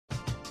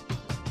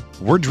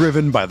We're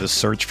driven by the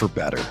search for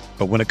better.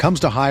 But when it comes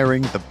to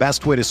hiring, the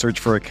best way to search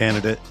for a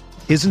candidate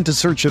isn't to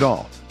search at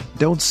all.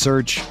 Don't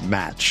search,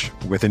 match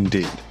with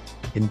Indeed.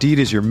 Indeed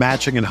is your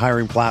matching and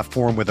hiring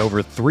platform with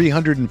over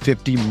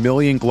 350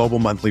 million global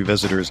monthly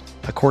visitors,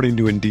 according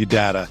to Indeed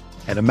data,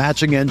 and a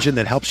matching engine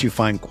that helps you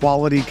find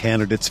quality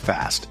candidates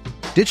fast.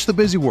 Ditch the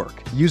busy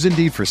work. Use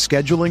Indeed for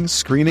scheduling,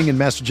 screening, and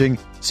messaging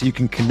so you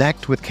can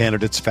connect with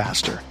candidates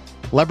faster.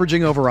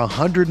 Leveraging over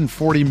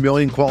 140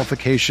 million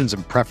qualifications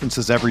and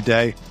preferences every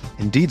day,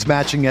 Indeed's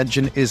matching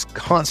engine is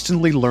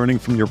constantly learning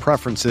from your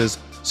preferences,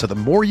 so the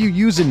more you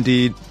use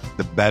Indeed,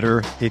 the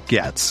better it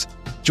gets.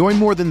 Join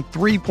more than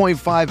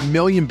 3.5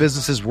 million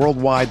businesses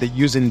worldwide that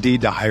use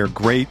Indeed to hire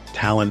great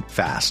talent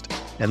fast.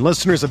 And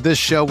listeners of this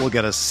show will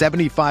get a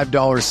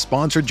 $75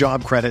 sponsored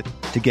job credit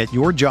to get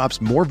your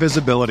jobs more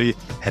visibility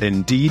at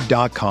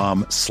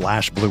Indeed.com/Blue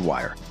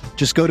Wire.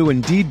 Just go to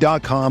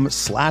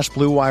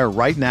Indeed.com/Blue Wire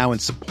right now and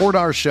support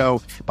our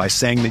show by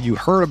saying that you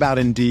heard about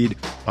Indeed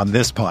on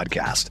this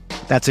podcast.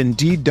 That's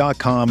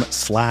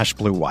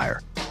Indeed.com/Blue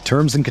Wire.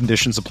 Terms and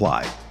conditions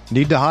apply.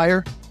 Need to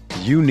hire?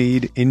 You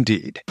need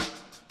Indeed.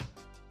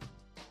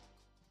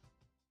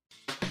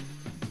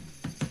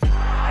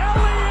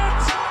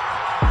 Elliott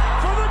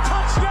for the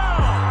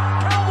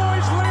touchdown.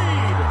 Cowboys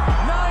lead.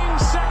 9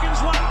 seconds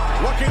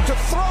left. Looking to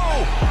throw.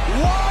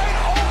 Wide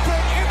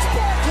open. It's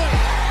Barkley.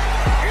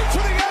 Into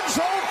the end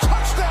zone.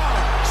 Touchdown.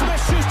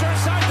 Smith-Schuster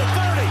inside the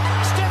 30.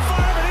 Stiff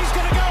arm, and he's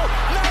going to go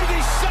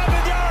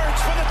 97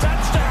 yards for the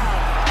touchdown.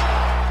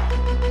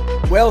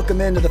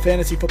 Welcome into the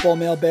Fantasy Football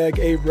Mailbag,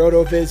 a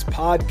RotoViz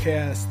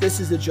podcast.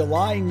 This is the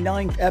July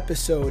 9th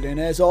episode,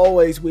 and as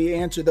always, we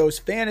answer those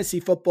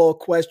fantasy football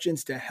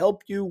questions to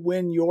help you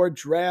win your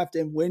draft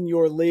and win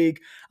your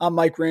league. I'm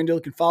Mike Randall.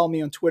 You can follow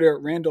me on Twitter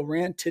at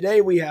RandallRant. Today,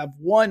 we have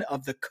one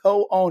of the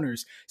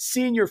co-owners,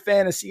 senior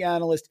fantasy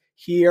analyst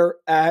here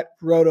at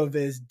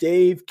RotoViz,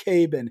 Dave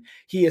Cabin.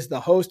 He is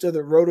the host of the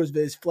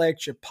RotoViz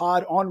flagship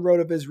pod on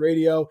RotoViz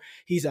Radio.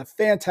 He's a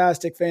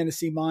fantastic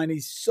fantasy mind.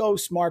 He's so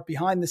smart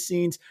behind the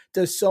scenes,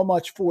 does so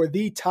much for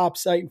the top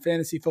site in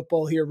fantasy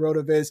football here,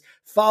 RotoViz.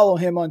 Follow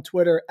him on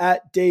Twitter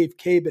at Dave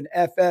Cabin,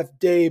 FF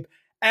Dave,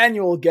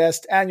 annual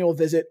guest, annual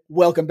visit.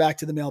 Welcome back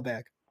to the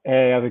Mailbag.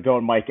 Hey, how's it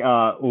going, Mike?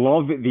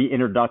 Love the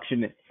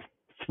introduction.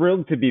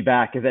 Thrilled to be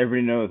back. As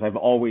everybody knows, I've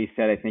always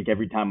said, I think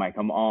every time I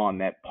come on,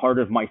 that part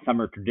of my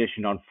summer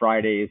tradition on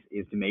Fridays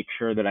is to make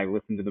sure that I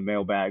listen to the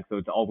Mailbag. So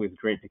it's always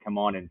great to come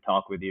on and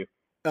talk with you.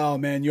 Oh,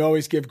 man, you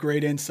always give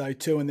great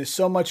insight, too, and there's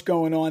so much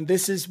going on.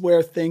 This is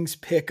where things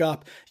pick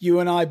up. You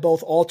and I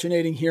both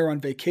alternating here on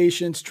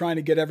vacations, trying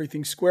to get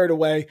everything squared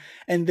away,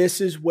 and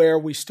this is where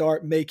we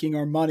start making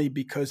our money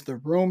because the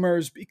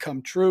rumors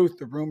become truth,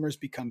 the rumors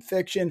become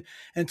fiction,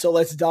 and so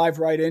let's dive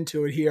right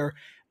into it here.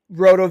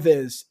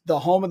 RotoViz, the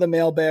home of the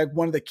Mailbag,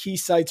 one of the key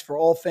sites for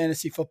all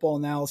fantasy football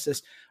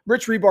analysis.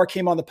 Rich Rebar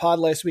came on the pod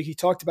last week. He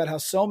talked about how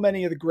so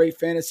many of the great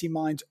fantasy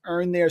minds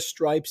earn their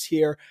stripes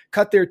here,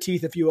 cut their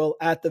teeth, if you will,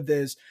 at the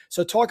Viz.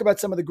 So talk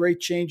about some of the great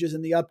changes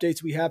and the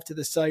updates we have to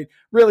the site.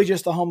 Really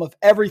just the home of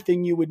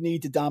everything you would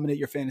need to dominate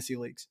your fantasy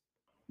leagues.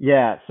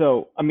 Yeah,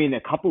 so, a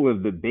couple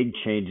of the big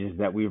changes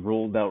that we've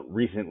rolled out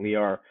recently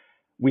are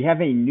we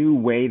have a new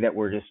way that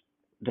we're just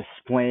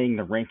displaying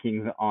the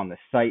rankings on the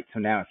site. So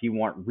now if you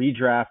want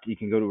redraft, you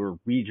can go to a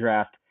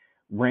redraft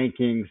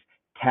rankings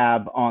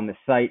tab on the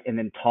site and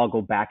then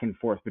toggle back and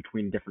forth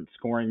between different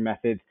scoring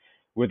methods,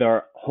 with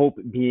our hope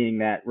being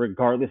that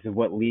regardless of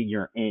what league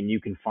you're in,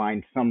 you can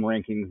find some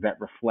rankings that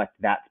reflect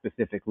that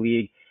specific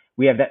league.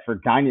 We have that for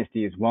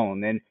Dynasty as well.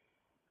 And then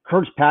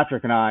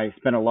Kirkpatrick and I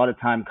spent a lot of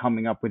time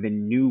coming up with a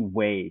new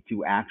way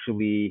to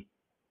actually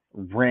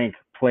rank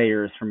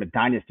players from a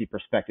Dynasty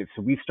perspective.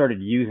 So we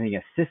started using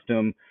a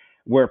system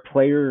where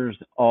players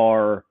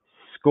are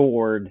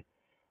scored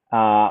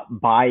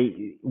by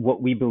what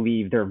we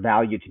believe their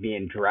value to be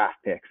in draft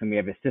picks, and we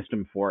have a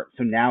system for it.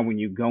 So now when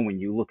you go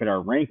and you look at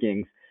our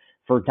rankings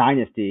for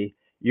Dynasty,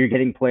 you're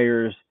getting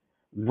players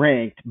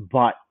ranked,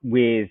 but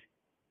with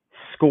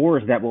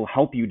scores that will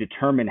help you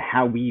determine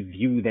how we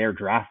view their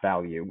draft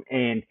value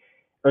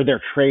or their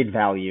trade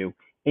value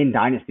in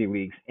Dynasty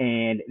leagues.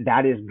 And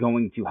that is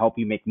going to help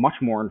you make much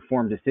more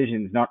informed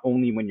decisions, not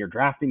only when you're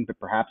drafting, but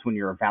perhaps when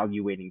you're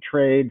evaluating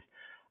trades.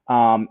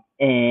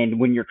 And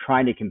when you're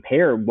trying to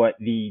compare what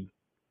the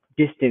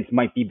distance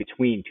might be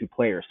between two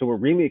players. So we're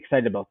really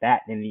excited about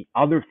that. And the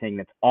other thing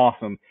that's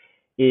awesome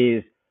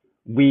is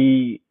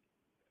we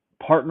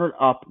partnered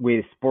up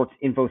with Sports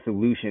Info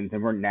Solutions,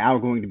 and we're now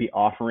going to be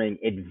offering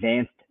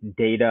advanced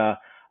data,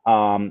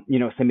 some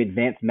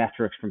advanced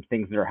metrics from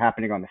things that are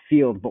happening on the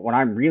field. But what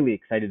I'm really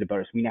excited about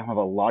is we now have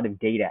a lot of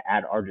data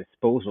at our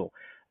disposal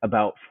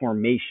about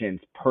formations,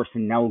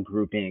 personnel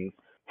groupings,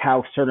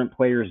 how certain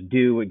players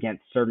do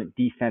against certain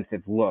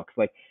defensive looks.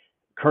 Like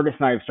Curtis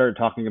and I have started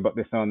talking about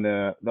this on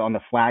the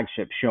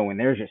flagship show, and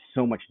there's just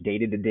so much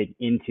data to dig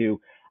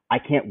into. I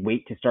can't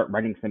wait to start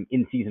writing some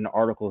in-season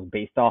articles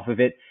based off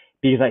of it,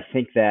 because I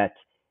think that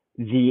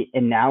the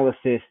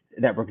analysis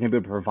that we're going to be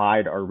able to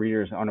provide our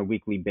readers on a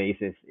weekly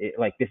basis,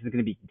 this is going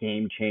to be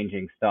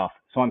game-changing stuff.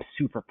 So I'm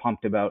super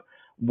pumped about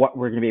what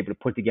we're going to be able to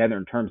put together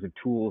in terms of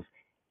tools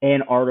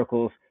and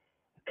articles,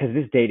 because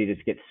this data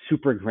just gets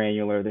super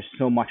granular. There's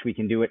so much we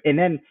can do it. And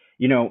then,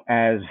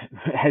 as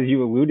as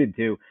you alluded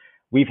to,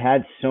 we've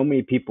had so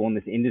many people in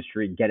this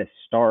industry get a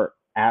start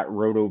at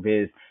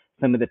RotoViz,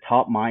 some of the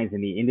top minds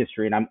in the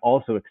industry. And I'm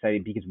also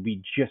excited because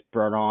we just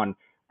brought on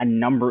a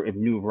number of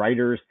new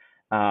writers.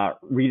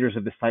 Readers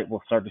of the site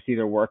will start to see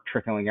their work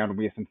trickling out, and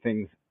we have some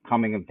things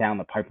coming down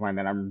the pipeline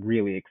that I'm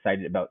really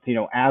excited about.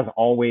 So, as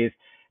always,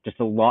 just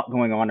a lot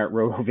going on at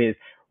RotoViz.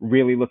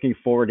 Really looking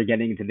forward to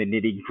getting into the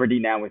nitty gritty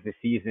now as the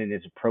season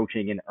is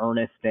approaching in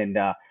earnest. And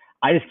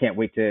I just can't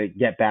wait to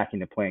get back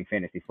into playing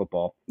fantasy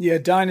football. Yeah,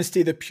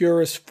 Dynasty, the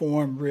purest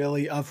form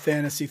really of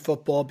fantasy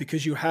football,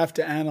 because you have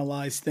to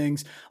analyze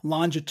things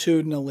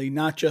longitudinally,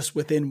 not just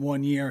within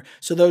 1 year.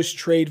 So those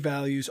trade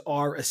values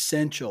are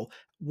essential.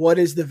 What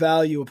is the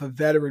value of a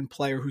veteran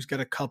player who's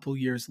got a couple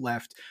years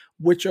left?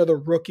 Which are the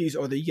rookies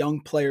or the young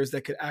players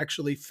that could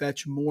actually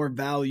fetch more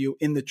value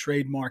in the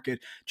trade market?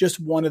 Just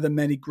one of the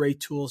many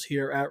great tools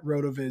here at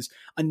RotoViz.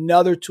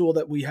 Another tool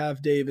that we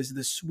have, Dave, is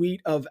the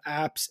suite of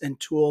apps and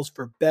tools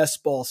for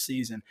best ball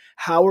season.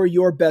 How are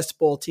your best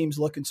ball teams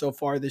looking so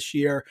far this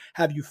year?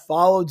 Have you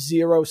followed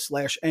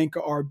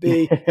Zero/Anchor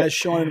RB, as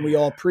Sean and we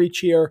all preach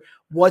here?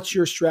 What's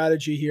your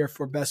strategy here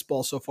for best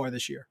ball so far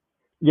this year?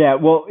 Yeah,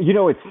 well,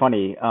 it's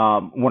funny.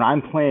 When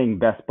I'm playing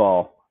best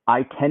ball,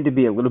 I tend to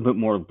be a little bit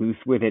more loose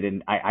with it,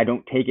 and I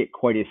don't take it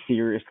quite as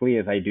seriously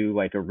as I do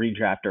like a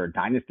redraft or a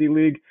dynasty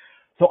league.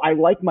 So I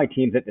like my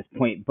teams at this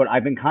point, but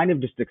I've been kind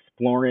of just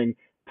exploring,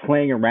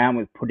 playing around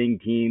with putting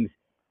teams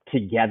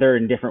together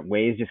in different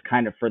ways, just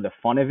kind of for the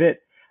fun of it.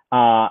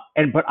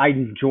 But I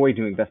enjoy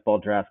doing best ball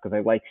drafts because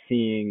I like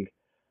seeing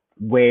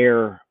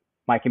where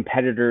my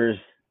competitors,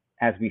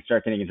 as we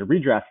start getting into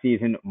redraft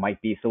season,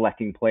 might be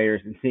selecting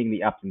players and seeing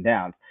the ups and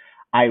downs.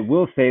 I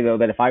will say, though,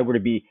 that if I were to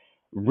be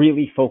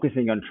really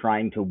focusing on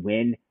trying to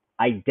win,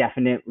 I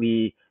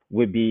definitely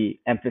would be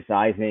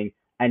emphasizing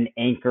an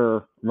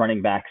anchor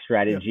running back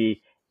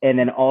strategy, and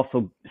then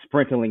also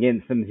sprinkling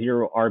in some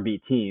zero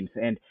RB teams.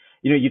 And,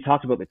 you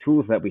talked about the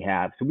tools that we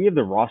have. So we have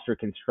the roster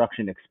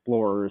construction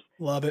explorers.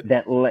 Love it.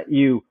 That let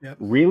you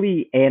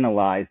really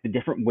analyze the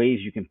different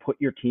ways you can put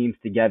your teams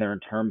together in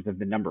terms of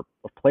the number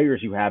of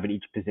players you have at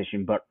each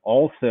position, but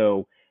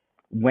also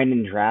when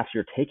in drafts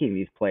you're taking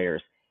these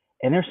players.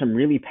 And there's some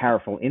really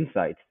powerful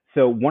insights.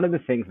 So one of the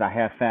things I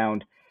have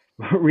found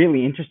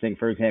really interesting,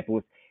 for example,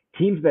 is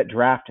teams that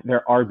draft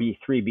their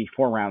RB3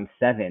 before round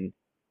 7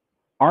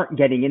 aren't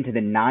getting into the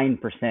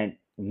 9%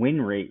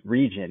 win rate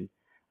region.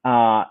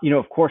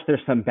 Of course,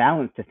 there's some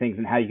balance to things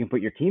and how you can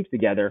put your teams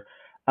together.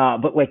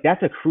 But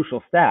that's a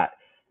crucial stat,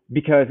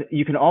 because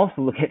you can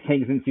also look at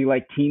things and see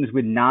teams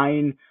with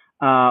 9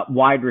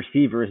 wide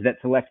receivers that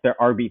select their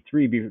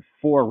RB3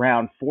 before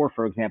round 4,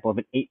 for example, of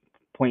an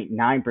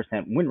 8.9%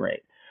 win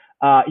rate.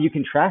 You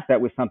contrast that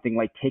with something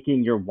like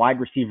taking your wide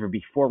receiver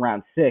before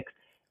round 6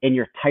 and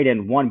your tight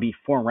end 1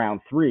 before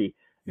round 3.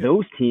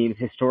 Those teams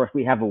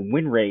historically have a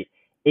win rate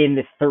in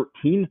the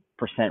 13%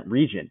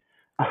 region.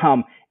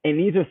 And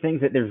these are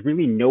things that there's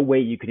really no way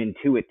you could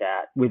intuit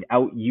that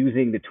without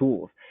using the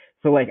tools.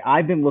 So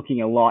I've been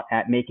looking a lot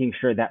at making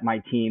sure that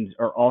my teams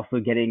are also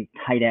getting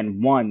tight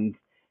end 1s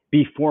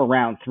before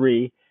round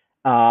 3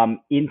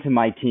 into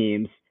my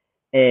teams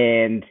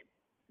and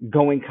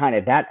going kind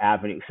of that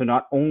avenue. So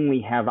not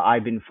only have I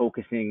been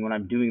focusing when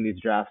I'm doing these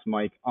drafts,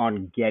 Mike,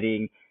 on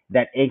getting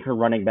that anchor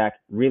running back,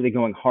 really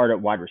going hard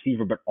at wide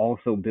receiver, but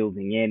also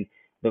building in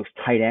those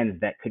tight ends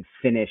that could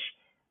finish,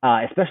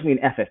 especially in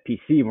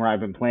FFPC where I've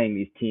been playing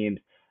these teams,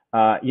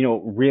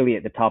 really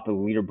at the top of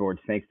the leaderboards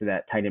thanks to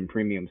that tight end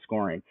premium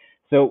scoring.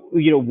 So,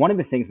 one of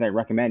the things that I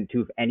recommend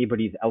too, if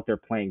anybody's out there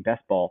playing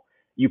best ball,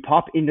 you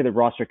pop into the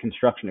roster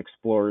construction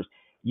explorers,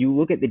 you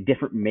look at the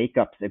different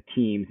makeups of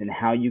teams and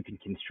how you can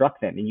construct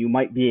them, and you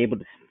might be able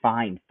to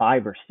find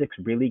 5 or 6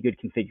 really good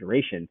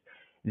configurations.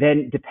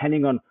 Then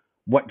depending on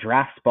what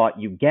draft spot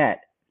you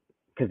get,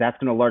 because that's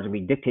going to largely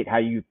dictate how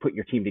you put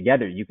your team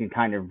together, you can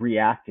kind of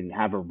react and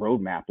have a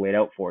roadmap laid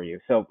out for you.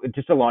 So it's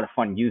just a lot of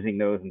fun using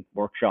those and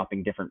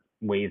workshopping different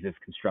ways of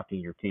constructing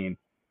your team.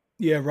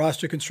 Yeah,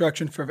 roster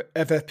construction for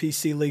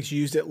FFPC leagues,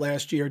 used it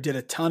last year, did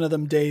a ton of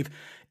them, Dave.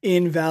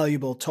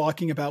 Invaluable,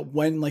 talking about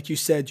when, like you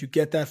said, you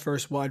get that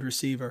first wide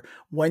receiver,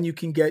 when you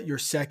can get your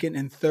second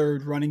and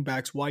third running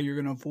backs, why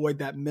you're going to avoid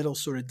that middle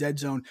sort of dead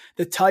zone.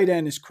 The tight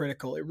end is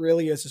critical. It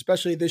really is,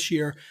 especially this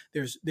year.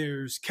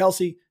 There's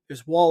Kelsey,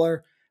 there's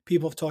Waller.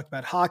 People have talked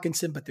about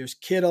Hawkinson, but there's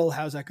Kittle.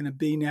 How's that going to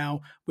be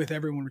now with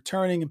everyone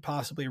returning and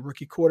possibly a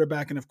rookie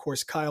quarterback? And, of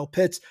course, Kyle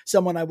Pitts,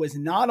 someone I was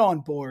not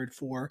on board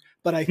for.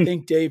 But I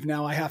think, Dave,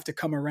 now I have to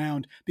come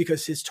around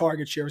because his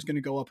target share is going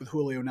to go up with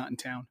Julio not in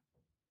town.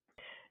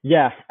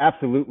 Yeah,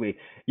 absolutely.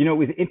 It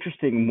was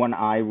interesting when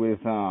I was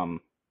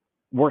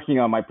working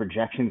on my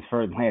projections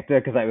for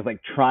Atlanta, because I was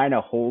trying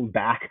to hold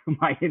back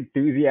my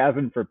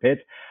enthusiasm for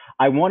Pitts.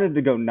 I wanted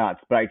to go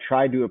nuts, but I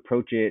tried to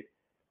approach it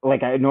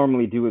like I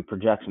normally do with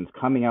projections,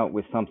 coming out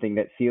with something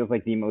that feels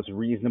like the most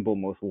reasonable,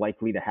 most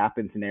likely to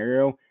happen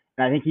scenario.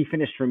 And I think he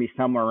finished for me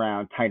somewhere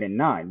around tight end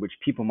 9, which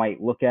people might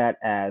look at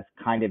as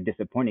kind of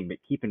disappointing. But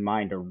keep in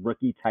mind, a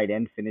rookie tight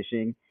end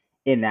finishing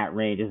in that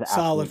range is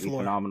Solid absolutely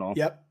floor. phenomenal.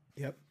 Yep.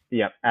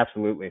 Yep,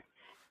 absolutely.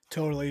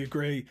 Totally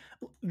agree.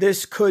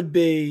 This could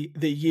be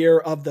the year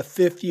of the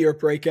fifth-year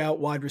breakout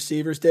wide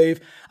receivers,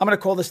 Dave. I'm going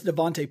to call this the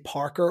Devontae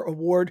Parker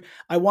Award.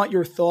 I want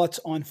your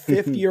thoughts on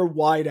fifth-year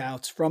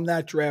wideouts from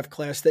that draft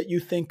class that you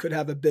think could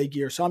have a big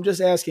year. So I'm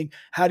just asking,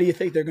 how do you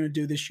think they're going to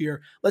do this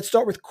year? Let's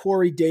start with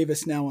Corey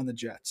Davis now on the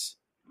Jets.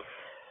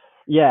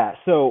 Yeah,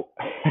 so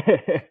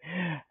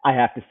I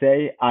have to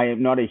say I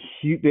am not a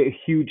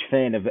huge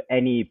fan of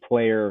any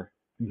player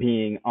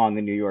being on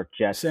the New York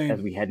Jets Same. as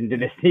we head into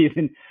this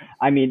season.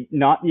 I mean,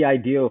 not the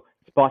ideal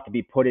spot to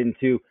be put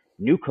into.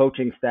 New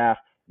coaching staff,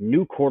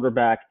 new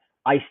quarterback.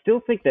 I still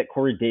think that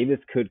Corey Davis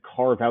could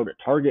carve out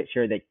a target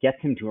share that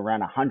gets him to around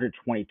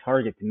 120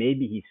 targets.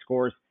 Maybe he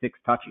scores 6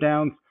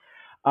 touchdowns.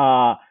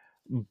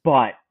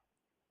 But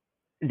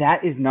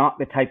that is not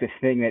the type of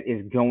thing that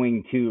is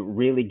going to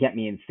really get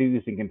me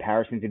enthused in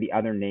comparison to the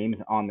other names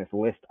on this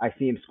list. I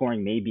see him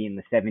scoring maybe in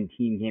the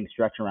 17-game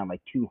stretch around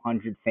like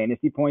 200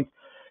 fantasy points.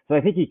 So I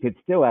think he could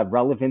still have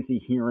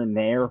relevancy here and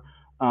there,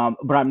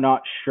 but I'm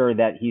not sure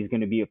that he's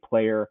going to be a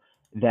player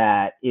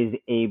that is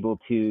able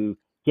to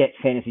get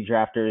fantasy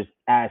drafters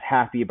as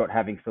happy about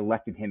having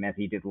selected him as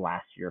he did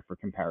last year for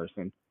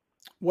comparison.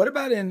 What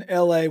about in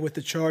LA with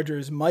the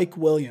Chargers, Mike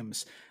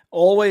Williams?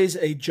 Always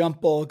a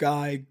jump ball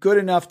guy, good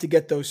enough to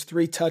get those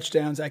 3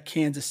 touchdowns at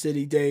Kansas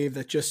City, Dave,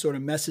 that just sort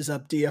of messes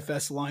up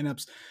DFS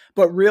lineups,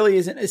 but really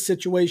isn't a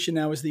situation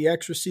now as the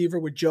X receiver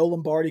with Joe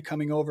Lombardi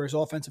coming over as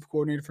offensive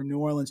coordinator from New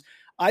Orleans.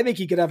 I think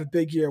he could have a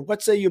big year.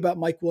 What say you about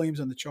Mike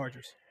Williams on the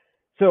Chargers?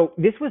 So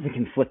this was a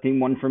conflicting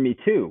one for me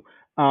too,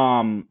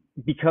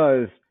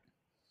 because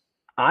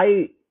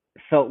I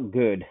felt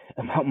good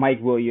about Mike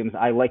Williams.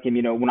 I like him.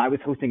 When I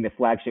was hosting the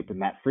flagship with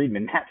Matt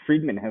Friedman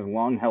has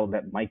long held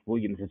that Mike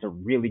Williams is a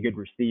really good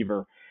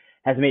receiver,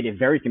 has made a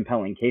very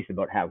compelling case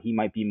about how he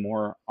might be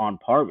more on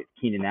par with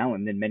Keenan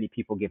Allen than many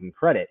people give him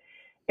credit.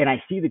 And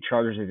I see the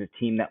Chargers as a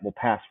team that will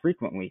pass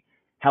frequently.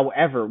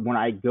 However, when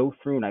I go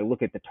through and I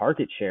look at the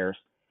target shares,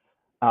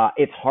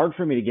 it's hard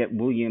for me to get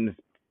Williams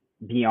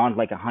beyond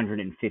like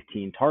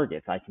 115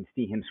 targets. I can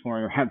see him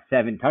scoring around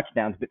 7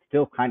 touchdowns, but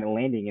still kind of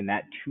landing in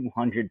that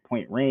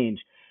 200-point range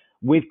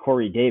with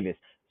Corey Davis.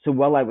 So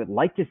while I would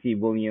like to see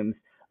Williams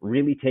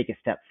really take a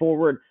step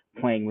forward,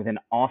 playing with an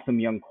awesome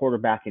young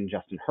quarterback in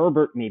Justin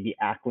Herbert, maybe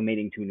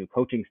acclimating to a new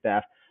coaching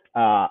staff,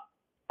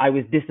 I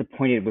was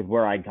disappointed with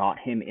where I got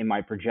him in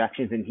my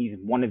projections. And he's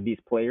one of these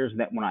players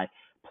that when I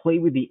play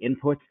with the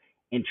inputs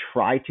and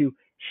try to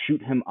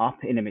shoot him up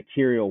in a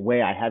material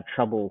way, I have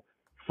trouble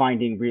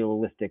finding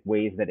realistic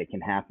ways that it can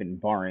happen,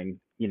 barring,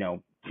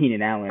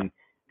 Keenan Allen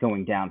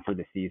going down for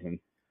the season.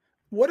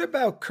 What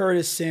about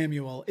Curtis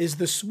Samuel? Is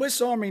the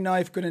Swiss Army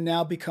knife going to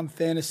now become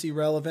fantasy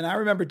relevant? I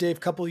remember, Dave, a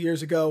couple of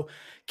years ago,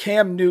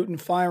 Cam Newton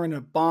firing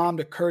a bomb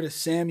to Curtis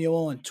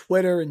Samuel on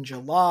Twitter in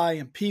July,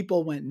 and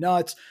people went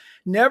nuts.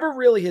 Never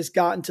really has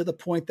gotten to the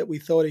point that we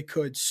thought he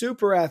could.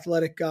 Super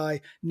athletic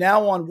guy,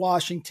 now on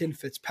Washington,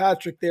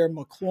 Fitzpatrick there,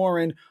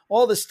 McLaurin,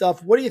 all this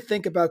stuff. What do you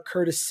think about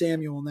Curtis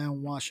Samuel now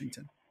in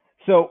Washington?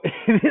 So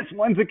this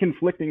one's a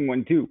conflicting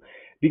one too,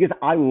 because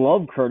I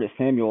love Curtis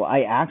Samuel.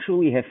 I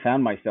actually have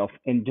found myself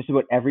in just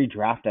about every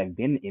draft I've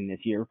been in this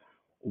year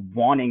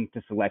wanting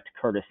to select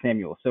Curtis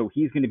Samuel. So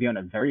he's going to be on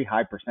a very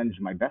high percentage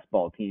of my best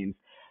ball teams.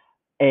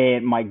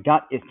 And my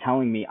gut is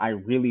telling me I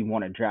really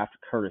want to draft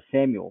Curtis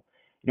Samuel.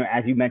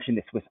 As you mentioned,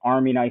 the Swiss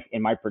Army knife,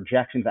 in my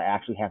projections, I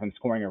actually have him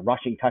scoring a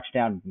rushing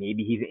touchdown.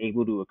 Maybe he's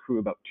able to accrue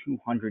about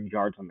 200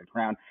 yards on the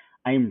ground.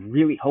 I am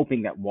really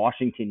hoping that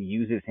Washington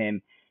uses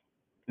him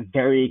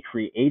very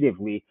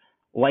creatively,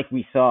 like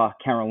we saw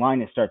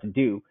Carolina start to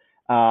do.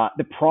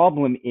 The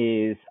problem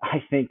is,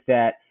 I think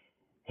that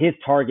his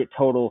target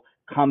total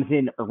comes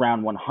in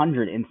around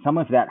 100, and some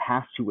of that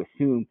has to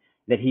assume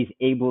that he's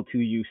able to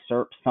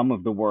usurp some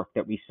of the work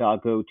that we saw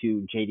go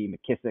to J.D.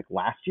 McKissick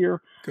last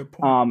year. Good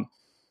point.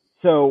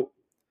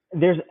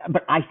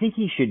 But I think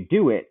he should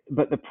do it.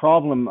 But the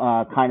problem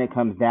kind of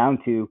comes down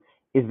to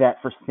is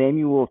that for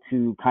Samuel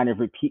to kind of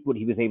repeat what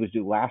he was able to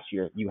do last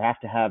year, you have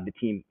to have the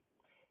team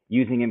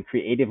using him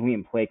creatively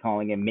in play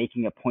calling and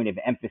making a point of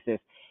emphasis.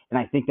 And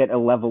I think that a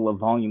level of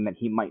volume that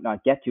he might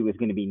not get to is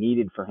going to be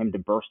needed for him to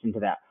burst into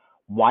that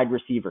wide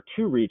receiver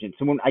 2 region.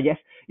 So when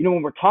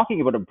we're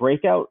talking about a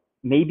breakout,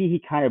 maybe he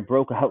kind of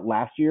broke out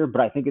last year, but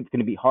I think it's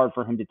going to be hard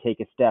for him to take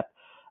a step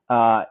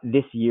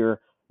this year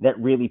that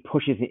really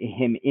pushes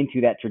him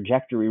into that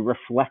trajectory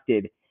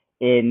reflected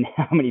in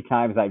how many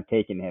times I've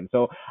taken him.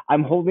 So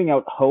I'm holding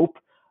out hope,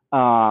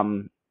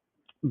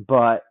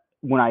 but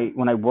when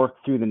I work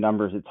through the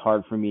numbers, it's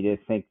hard for me to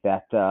think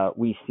that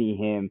we see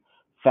him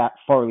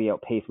farly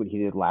outpace what he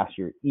did last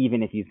year,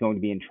 even if he's going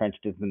to be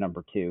entrenched as the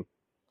number 2.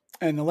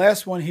 And the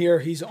last one here,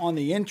 he's on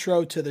the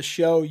intro to the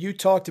show. You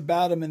talked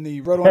about him in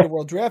the Roto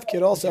Underworld Draft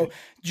Kit. Also,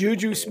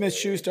 JuJu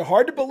Smith-Schuster.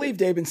 Hard to believe,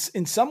 Dave.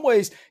 In some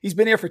ways, he's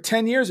been here for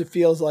 10 years, it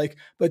feels like.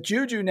 But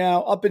JuJu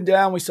now, up and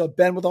down. We saw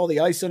Ben with all the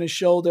ice on his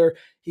shoulder.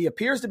 He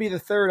appears to be the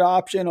third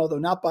option, although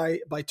not by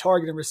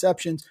target and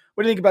receptions.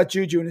 What do you think about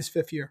JuJu in his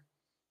fifth year?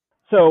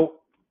 So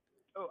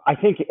I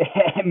think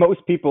most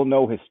people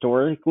know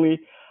historically,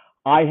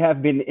 I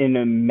have been an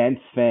immense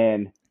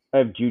fan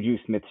of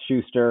JuJu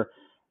Smith-Schuster.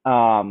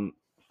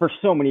 For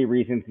so many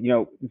reasons,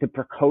 the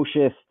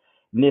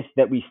precociousness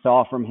that we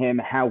saw from him,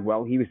 how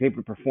well he was able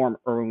to perform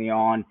early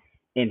on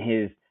in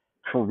his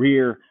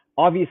career.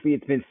 Obviously,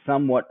 it's been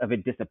somewhat of a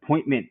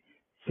disappointment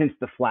since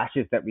the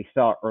flashes that we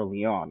saw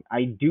early on.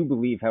 I do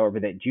believe,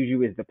 however, that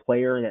JuJu is the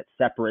player that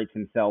separates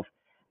himself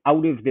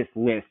out of this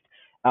list.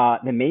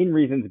 The main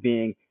reasons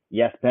being,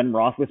 yes, Ben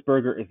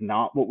Roethlisberger is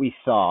not what we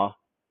saw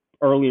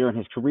earlier in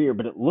his career,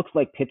 but it looks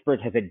like Pittsburgh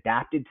has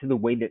adapted to the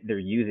way that they're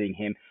using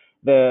him.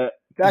 That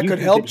could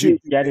help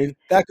JuJu.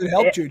 That could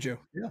help JuJu.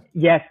 Yeah.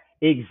 Yes,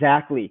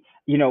 exactly.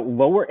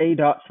 Lower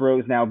ADOT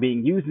throws now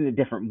being used in a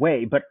different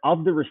way, but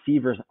of the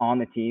receivers on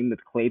the team with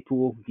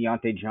Claypool,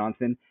 Deontay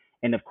Johnson,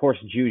 and of course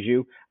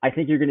JuJu, I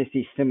think you're going to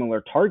see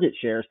similar target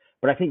shares,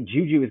 but I think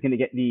JuJu is going to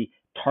get the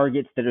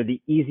targets that are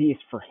the easiest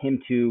for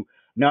him to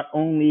not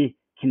only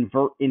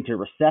convert into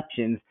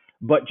receptions,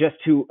 but just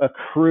to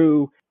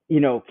accrue,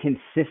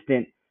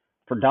 consistent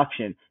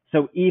production.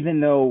 So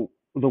even though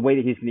the way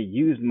that he's going to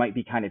use might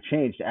be kind of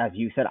changed, as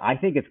you said, I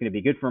think it's going to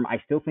be good for him.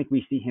 I still think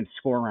we see him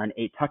score around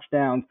 8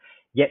 touchdowns,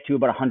 get to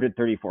about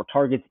 134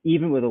 targets.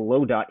 Even with a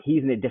low dot,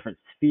 he's in a different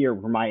sphere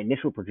where my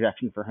initial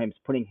projection for him is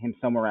putting him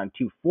somewhere around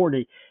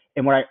 240.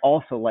 And what I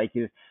also like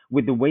is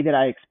with the way that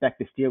I expect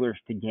the Steelers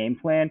to game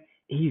plan,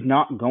 he's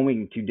not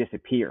going to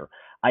disappear.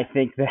 I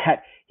think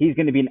that he's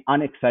going to be an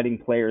unexciting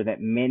player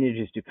that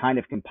manages to kind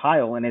of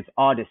compile, and it's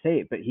odd to say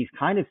it, but he's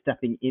kind of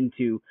stepping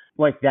into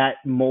like that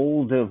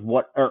mold of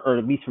what, or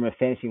at least from a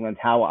fantasy lens,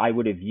 how I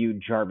would have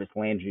viewed Jarvis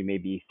Landry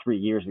maybe 3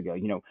 years ago.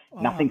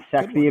 Nothing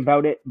sexy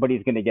about it, but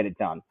he's going to get it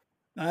done.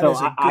 So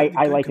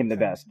I like him the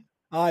best.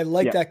 I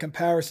like that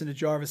comparison to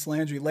Jarvis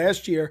Landry.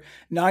 Last year,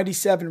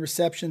 97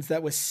 receptions.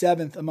 That was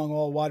 7th among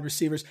all wide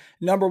receivers.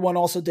 Number 1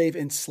 also, Dave,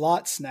 in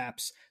slot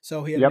snaps.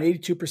 So he had an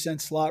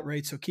 82% slot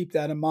rate. So keep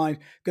that in mind.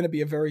 Going to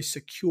be a very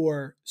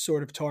secure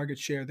sort of target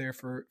share there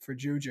for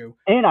JuJu.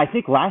 And I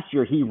think last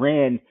year he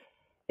ran,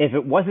 if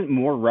it wasn't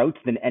more routes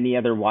than any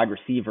other wide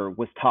receiver,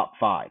 was top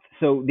 5.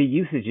 So the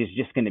usage is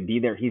just going to be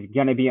there. He's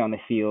going to be on the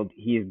field.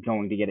 He is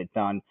going to get it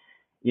done.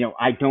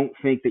 I don't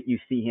think that you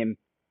see him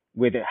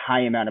with a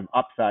high amount of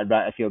upside, but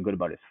I feel good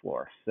about his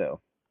floor.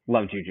 So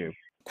love JuJu.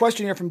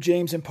 Question here from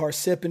James in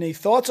Parsippany.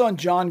 Thoughts on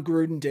John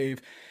Gruden,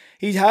 Dave?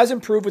 He has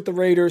improved with the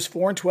Raiders,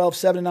 4-12,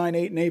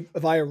 7-9,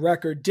 8-8 via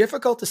record.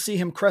 Difficult to see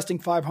him cresting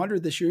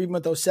 500 this year, even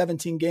with those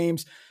 17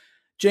 games.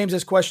 James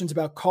has questions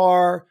about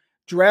Carr.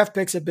 Draft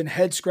picks have been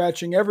head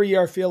scratching. Every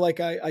year I feel like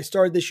I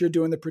started this year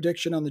doing the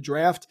prediction on the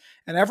draft.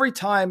 And every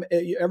time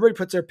everybody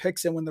puts their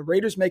picks in, when the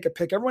Raiders make a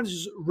pick, everyone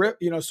just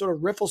sort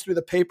of riffles through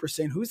the paper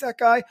saying, who's that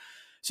guy?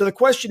 So the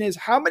question is,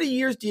 how many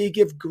years do you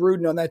give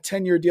Gruden on that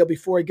 10-year deal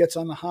before he gets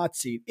on the hot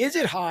seat? Is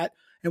it hot?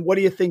 And what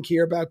do you think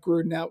here about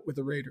Gruden out with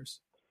the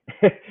Raiders?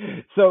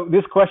 So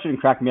this question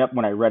cracked me up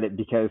when I read it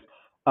because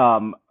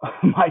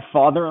my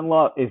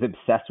father-in-law is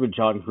obsessed with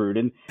John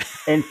Gruden.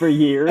 And for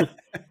years,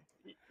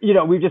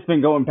 we've just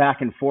been going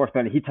back and forth.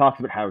 And he talks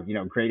about how,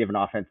 great of an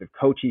offensive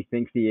coach he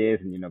thinks he is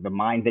and, the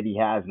mind that he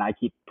has. And I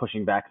keep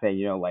pushing back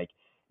saying,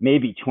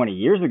 maybe 20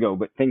 years ago,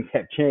 but things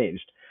have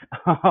changed.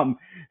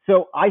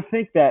 So I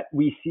think that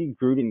we see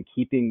Gruden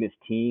keeping this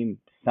team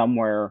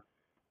somewhere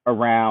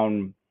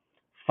around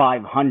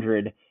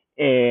 500.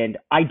 And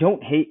I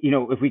don't hate,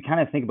 if we kind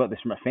of think about this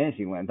from a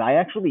fantasy lens, I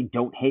actually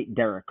don't hate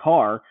Derek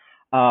Carr.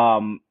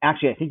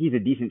 Actually, I think he's a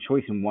decent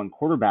choice in one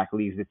quarterback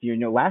leagues this year.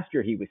 Last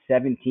year he was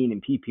 17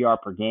 in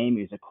PPR per game.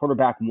 He was a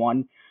quarterback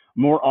 1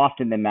 more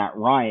often than Matt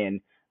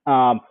Ryan,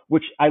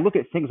 which I look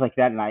at things like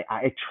that and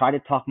I try to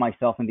talk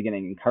myself into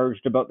getting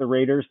encouraged about the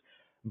Raiders,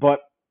 but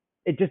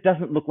it just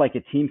doesn't look like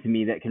a team to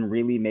me that can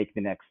really make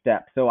the next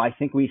step. So I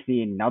think we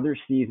see another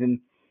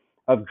season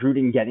of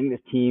Gruden getting this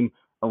team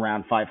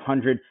around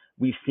 500.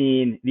 We've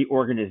seen the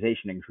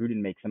organization and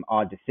Gruden make some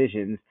odd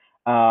decisions.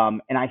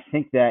 And I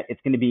think that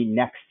it's going to be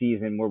next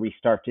season where we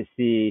start to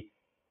see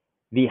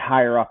the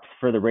higher ups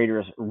for the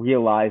Raiders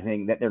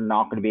realizing that they're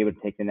not going to be able to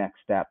take the next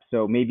step.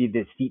 So maybe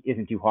the seat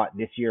isn't too hot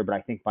this year, but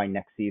I think by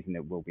next season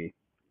it will be.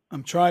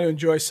 I'm trying to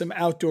enjoy some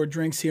outdoor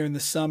drinks here in the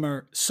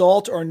summer.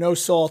 Salt or no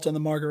salt on the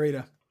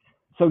margarita?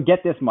 So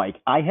get this, Mike.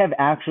 I have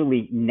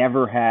actually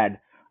never had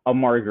a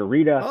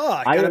margarita.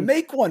 Oh, I gotta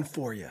make one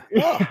for you.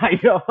 Oh. I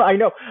know.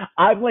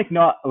 I'm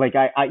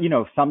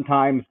I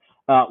sometimes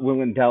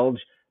will indulge,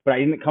 but I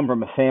didn't come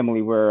from a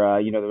family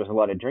where, there was a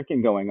lot of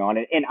drinking going on.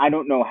 And I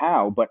don't know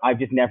how, but I've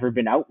just never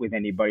been out with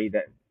anybody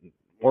that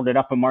ordered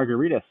up a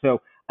margarita.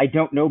 So I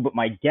don't know, but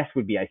my guess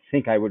would be I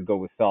think I would go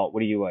with salt.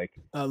 What do you like?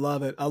 I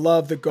love it. I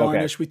love the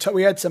garnish. Okay.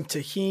 We had some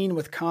tahini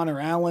with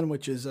Connor Allen,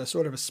 which is a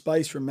sort of a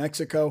spice from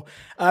Mexico.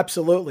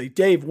 Absolutely.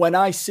 Dave, when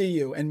I see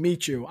you and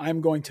meet you, I'm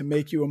going to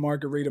make you a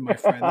margarita, my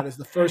friend. That is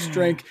the first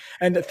drink.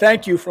 And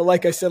thank you for,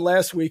 like I said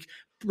last week,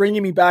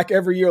 bringing me back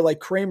every year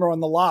like Kramer on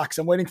the locks.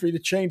 I'm waiting for you to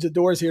change the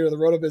doors here to the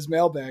RotoViz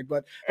mailbag,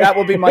 but that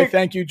will be my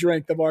thank you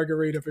drink, the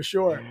margarita, for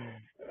sure.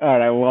 All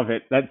right, I love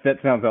it. That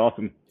sounds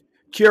awesome.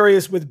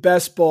 Curious with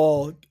best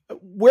ball,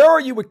 where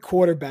are you at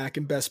quarterback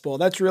in best ball?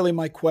 That's really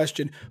my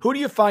question. Who do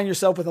you find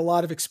yourself with a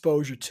lot of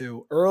exposure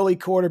to? Early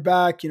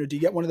quarterback, do you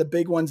get one of the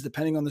big ones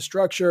depending on the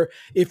structure?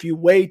 If you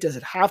wait, does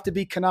it have to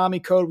be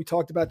Konami code? We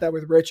talked about that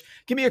with Rich.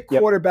 Give me a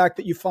quarterback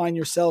that you find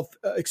yourself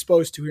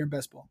exposed to here in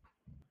best ball.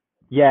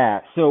 Yeah,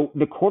 so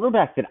the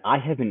quarterback that I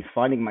have been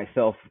finding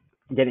myself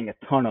getting a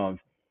ton of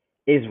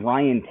is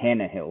Ryan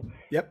Tannehill.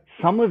 Yep.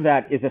 Some of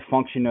that is a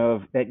function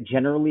of that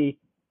generally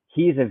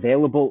he's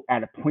available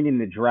at a point in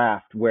the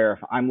draft where if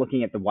I'm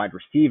looking at the wide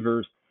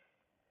receivers,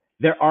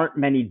 there aren't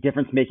many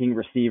difference-making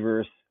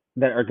receivers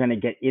that are going to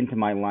get into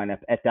my lineup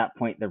at that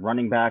point. The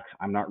running backs,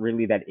 I'm not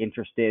really that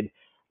interested.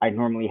 I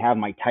normally have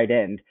my tight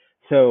end.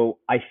 So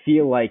I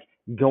feel like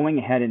going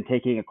ahead and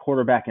taking a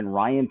quarterback in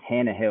Ryan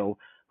Tannehill,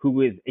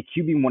 who is a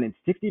QB1 in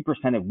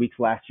 60% of weeks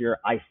last year,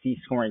 I see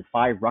scoring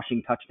 5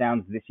 rushing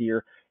touchdowns this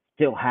year,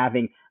 still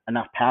having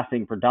enough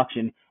passing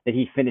production that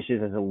he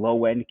finishes as a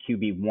low-end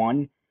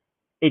QB1.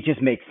 It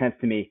just makes sense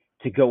to me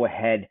to go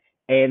ahead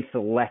and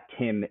select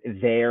him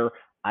there.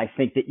 I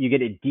think that you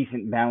get a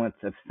decent balance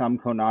of some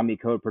Konami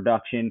code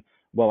production.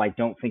 While I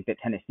don't think that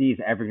Tennessee is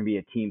ever going to be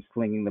a team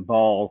slinging the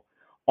ball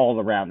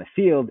all around the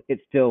field, it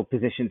still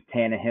positions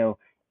Tannehill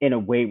in a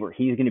way where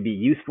he's going to be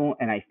useful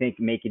and I think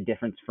make a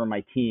difference for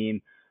my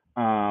team.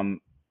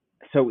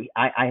 So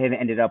I have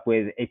ended up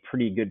with a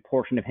pretty good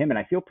portion of him, and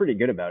I feel pretty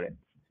good about it.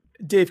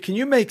 Dave, can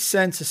you make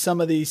sense of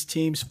some of these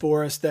teams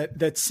for us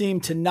that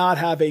seem to not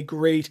have a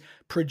great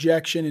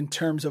projection in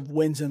terms of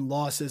wins and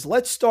losses?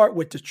 Let's start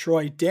with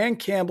Detroit. Dan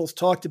Campbell's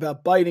talked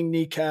about biting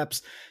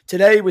kneecaps.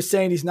 Today he was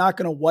saying he's not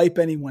going to wipe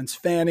anyone's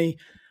fanny.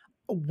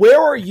 Where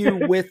are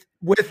you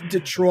with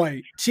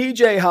Detroit?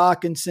 TJ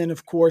Hawkinson,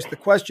 of course. The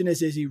question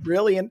is he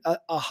really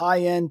a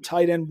high-end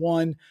tight end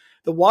one?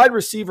 The wide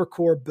receiver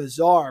core,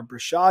 bizarre.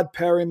 Brashad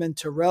Perryman,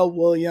 Terrell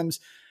Williams,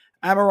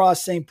 Amon-Ra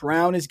St.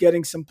 Brown is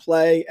getting some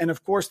play. And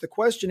of course, the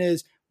question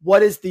is,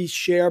 what is the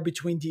share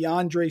between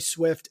DeAndre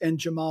Swift and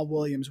Jamal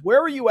Williams?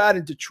 Where are you at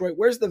in Detroit?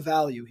 Where's the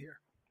value here?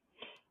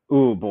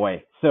 Ooh,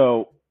 boy.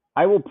 So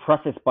I will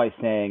preface by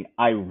saying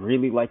I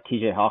really like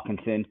TJ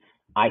Hawkinson.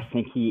 I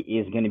think he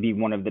is going to be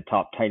one of the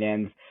top tight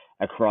ends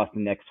across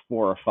the next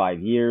 4 or 5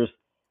 years.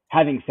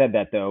 Having said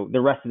that, though, the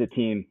rest of the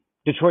team,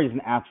 Detroit is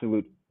an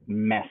absolute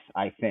mess,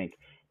 I think.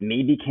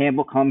 Maybe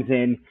Campbell comes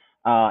in.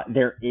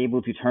 They're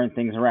able to turn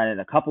things around in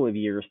a couple of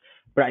years.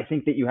 But I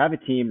think that you have a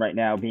team right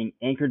now being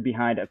anchored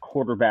behind a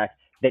quarterback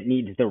that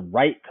needs the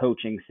right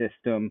coaching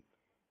system.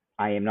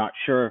 I am not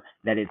sure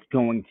that it's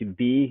going to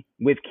be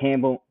with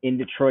Campbell in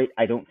Detroit.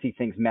 I don't see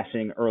things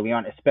meshing early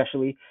on,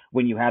 especially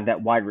when you have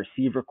that wide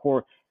receiver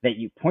core that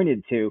you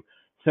pointed to.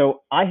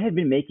 So I had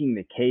been making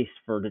the case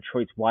for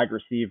Detroit's wide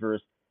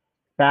receivers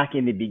back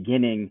in the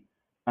beginning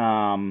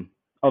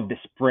of the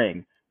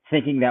spring,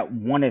 thinking that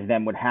one of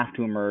them would have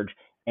to emerge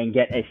and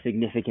get a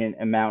significant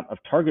amount of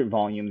target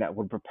volume that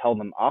would propel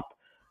them up.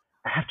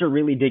 After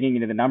really digging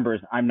into the numbers,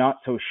 I'm not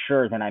so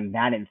sure that I'm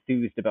that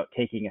enthused about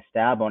taking a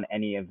stab on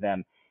any of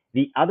them.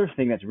 The other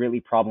thing that's really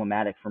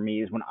problematic for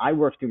me is when I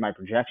work through my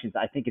projections,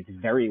 I think it's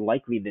very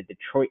likely that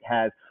Detroit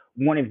has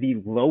one of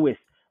the lowest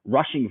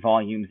rushing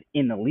volumes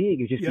in the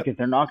league just because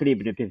they're not going to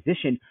be able to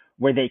position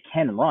where they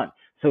can run.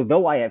 So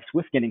though I have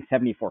Swift getting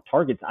 74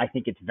 targets, I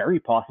think it's very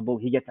possible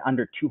he gets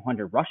under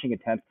 200 rushing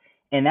attempts,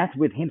 and that's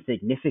with him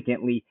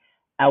significantly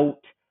out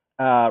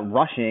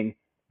rushing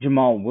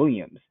Jamal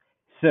Williams.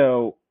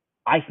 So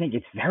I think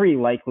it's very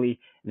likely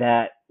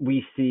that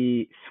we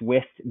see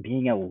Swift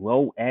being a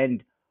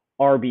low-end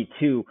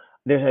RB2.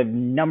 There's a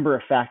number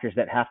of factors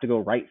that have to go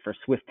right for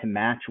Swift to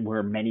match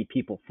where many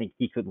people think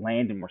he could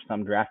land and where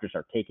some drafters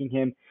are taking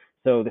him.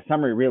 So the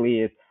summary really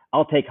is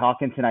I'll take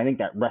Hawkinson. I think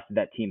that rest of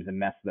that team's a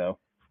mess, though.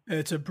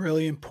 It's a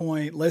brilliant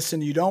point.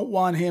 Listen, you don't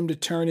want him to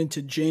turn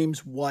into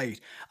James White.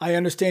 I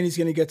understand he's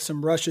going to get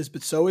some rushes,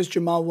 but so is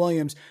Jamal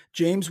Williams.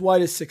 James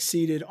White has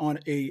succeeded on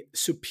a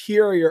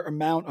superior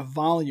amount of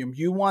volume.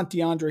 You want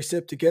DeAndre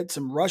Swift to get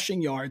some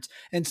rushing yards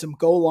and some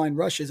goal line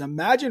rushes.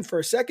 Imagine for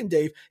a second,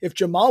 Dave, if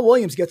Jamal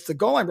Williams gets the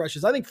goal line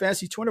rushes, I think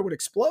Fantasy Twitter would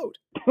explode.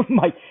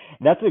 Mike,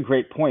 that's a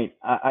great point.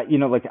 I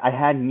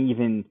hadn't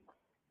even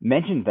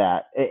mentioned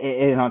that.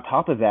 And on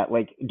top of that,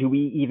 do we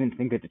even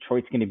think that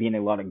Detroit's going to be in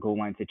a lot of goal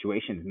line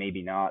situations?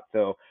 Maybe not.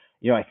 So,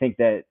 I think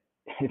that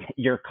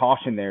your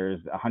caution there is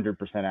 100%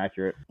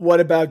 accurate. What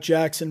about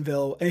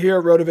Jacksonville? And here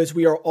at RotoViz,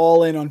 we are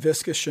all in on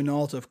Visca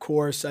Chenault, of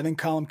course. I think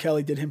Colin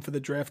Kelly did him for the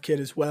draft kit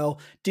as well.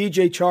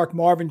 DJ Chark,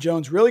 Marvin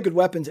Jones, really good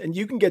weapons. And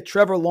you can get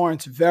Trevor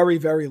Lawrence very,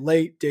 very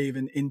late, Dave,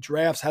 in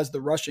drafts, has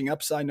the rushing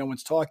upside no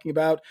one's talking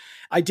about.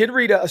 I did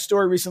read a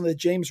story recently that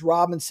James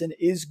Robinson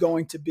is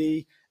going to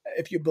be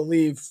if you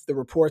believe the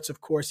reports,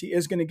 of course, he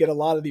is going to get a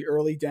lot of the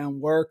early down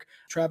work.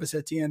 Travis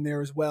Etienne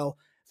there as well.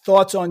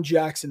 Thoughts on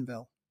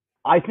Jacksonville?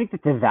 I think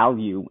that the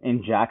value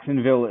in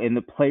Jacksonville and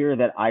the player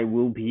that I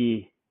will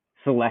be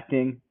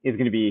selecting is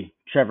going to be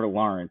Trevor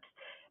Lawrence.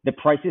 The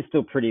price is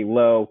still pretty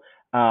low.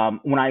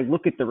 When I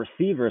look at the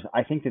receivers,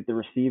 I think that the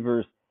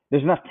receivers,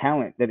 there's enough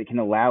talent that it can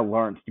allow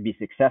Lawrence to be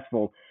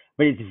successful,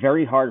 but it's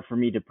very hard for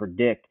me to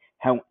predict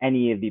how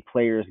any of the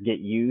players get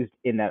used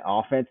in that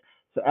offense.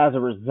 So as a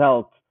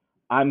result,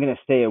 I'm going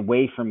to stay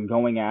away from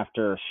going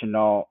after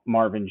Shenault,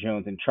 Marvin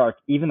Jones, and Chark,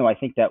 even though I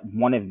think that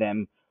one of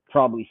them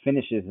probably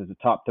finishes as a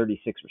top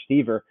 36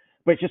 receiver,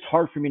 but it's just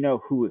hard for me to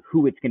know who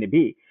it's going to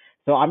be.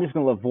 So I'm just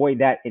going to avoid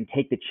that and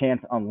take the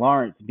chance on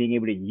Lawrence being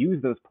able to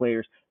use those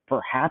players.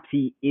 Perhaps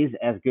he is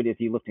as good as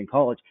he looked in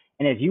college.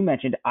 And as you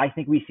mentioned, I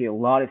think we see a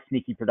lot of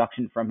sneaky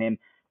production from him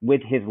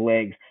with his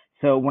legs.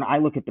 So when I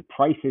look at the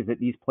prices that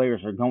these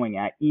players are going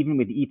at, even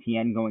with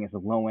ETN going as a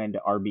low-end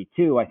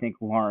RB2, I think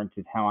Lawrence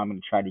is how I'm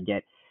going to try to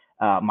get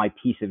my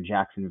piece of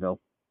Jacksonville.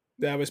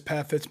 That was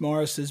Pat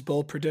Fitzmaurice's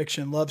bold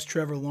prediction. Loves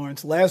Trevor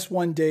Lawrence. Last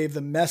one, Dave,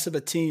 the mess of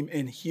a team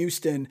in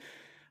Houston.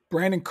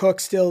 Brandon Cook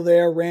still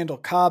there. Randall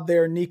Cobb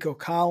there. Nico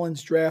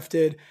Collins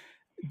drafted.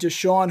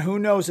 Deshaun, who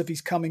knows if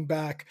he's coming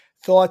back.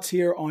 Thoughts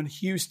here on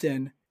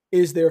Houston.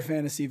 Is there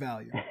fantasy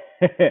value?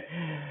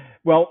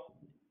 Well,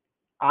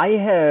 I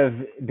have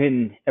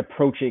been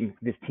approaching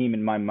this team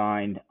in my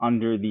mind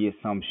under the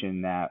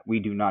assumption that we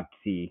do not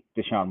see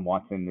Deshaun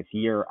Watson this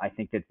year. I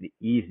think that's the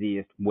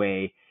easiest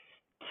way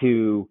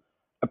to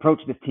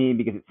approach this team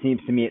because it seems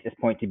to me at this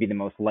point to be the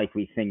most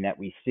likely thing that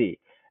we see.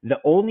 The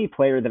only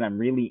player that I'm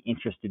really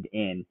interested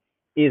in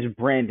is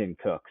Brandon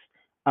Cooks.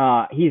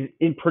 He's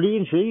pretty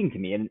intriguing to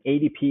me, an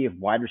ADP of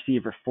wide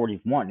receiver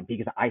 41,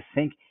 because I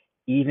think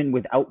even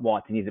without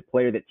Watson, he's a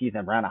player that sees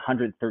around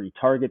 130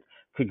 targets,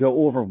 could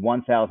go over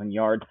 1,000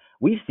 yards.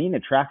 We've seen the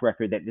track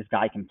record that this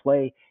guy can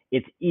play.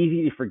 It's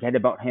easy to forget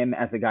about him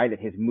as a guy that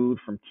has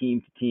moved from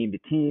team to team to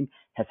team,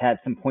 has had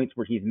some points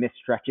where he's missed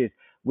stretches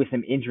with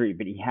some injury,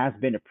 but he has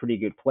been a pretty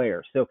good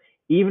player. So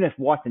even if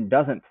Watson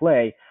doesn't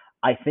play,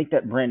 I think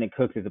that Brandon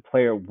Cooks is a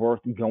player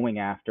worth going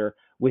after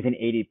with an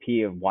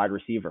ADP of wide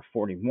receiver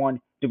 41.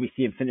 Do we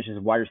see him finish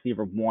as wide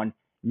receiver 1?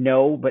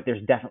 No, but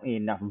there's definitely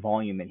enough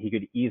volume that he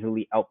could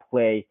easily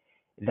outplay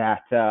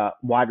that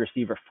wide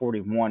receiver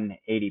 41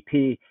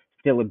 ADP.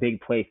 Still a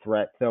big play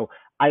threat. So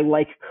I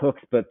like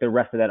Cooks, but the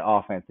rest of that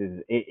offense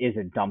is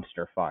a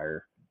dumpster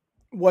fire.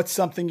 What's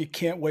something you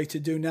can't wait to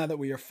do now that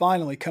we are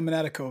finally coming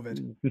out of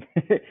COVID?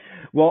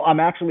 Well, I'm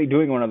actually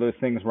doing one of those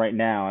things right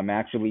now. I'm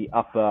actually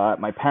up at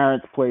my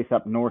parents' place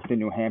up north in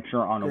New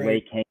Hampshire on a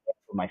lake hanging out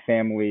with my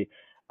family,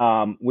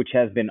 which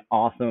has been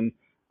awesome.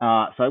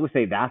 So I would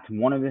say that's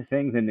one of the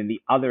things. And then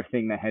the other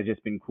thing that has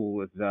just been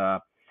cool is,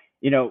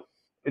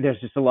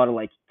 there's just a lot of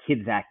like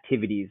kids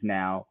activities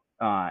now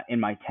in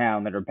my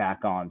town that are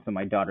back on. So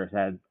my daughter's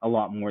had a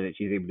lot more that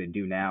she's able to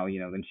do now,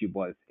 than she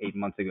was 8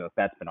 months ago. So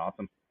that's been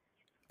awesome.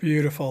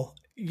 Beautiful.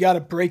 You got a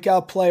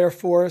breakout player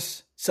for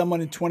us?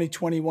 Someone in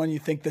 2021 you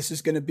think this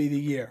is going to be the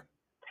year?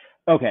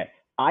 Okay.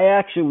 I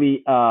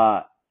actually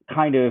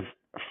kind of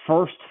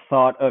first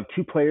thought of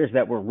two players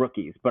that were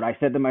rookies, but I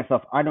said to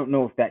myself, I don't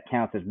know if that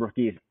counts as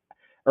rookies,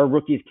 or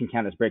rookies can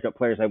count as breakout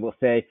players. I was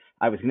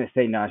going to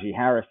say Najee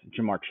Harris,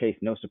 Jamar Chase,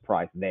 no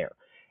surprise there.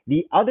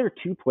 The other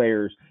two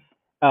players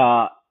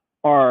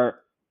are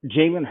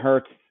Jalen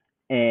Hurts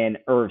and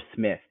Irv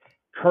Smith.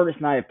 Curtis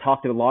and I have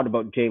talked a lot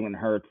about Jalen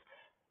Hurts.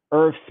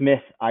 Irv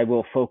Smith, I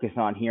will focus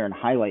on here and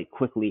highlight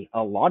quickly.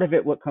 A lot of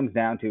it, what comes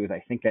down to is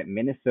I think that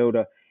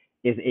Minnesota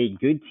is a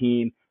good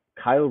team.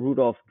 Kyle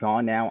Rudolph's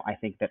gone now. I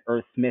think that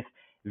Irv Smith,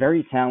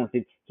 very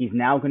talented. He's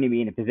now going to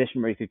be in a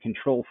position where he could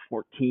control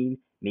 14,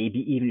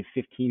 maybe even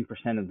 15%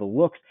 of the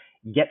looks,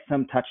 get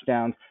some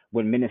touchdowns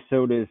when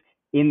Minnesota's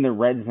in the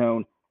red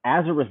zone.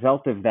 As a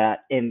result of that,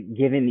 and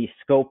given the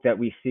scope that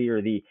we see,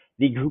 or the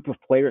group of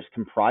players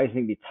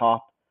comprising the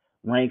top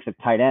ranks of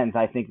tight ends,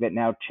 I think that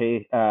now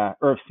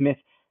Irv Smith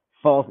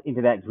falls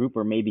into that group,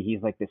 or maybe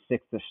he's like the 6th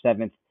or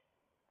 7th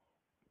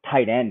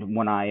tight end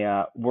when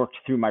I worked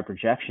through my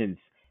projections.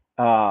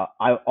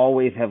 I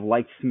always have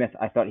liked Smith.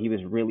 I thought he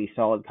was really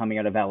solid coming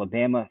out of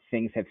Alabama.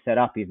 Things have set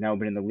up. He's now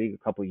been in the league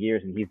a couple of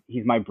years, and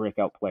he's my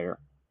breakout player.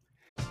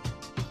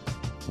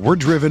 We're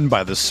driven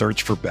by the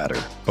search for better.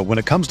 But when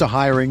it comes to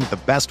hiring, the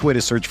best way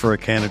to search for a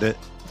candidate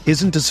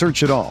isn't to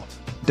search at all.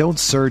 Don't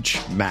search,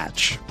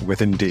 match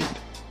with Indeed.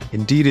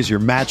 Indeed is your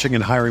matching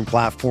and hiring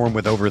platform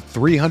with over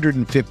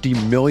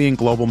 350 million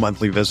global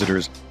monthly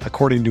visitors,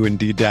 according to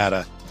Indeed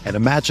data, and a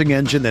matching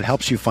engine that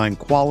helps you find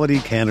quality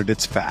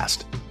candidates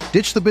fast.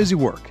 Ditch the busy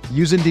work.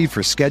 Use Indeed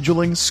for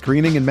scheduling,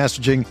 screening, and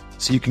messaging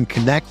so you can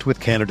connect with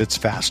candidates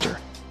faster.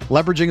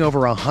 Leveraging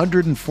over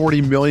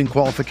 140 million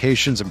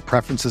qualifications and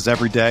preferences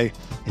every day,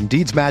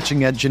 Indeed's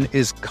matching engine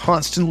is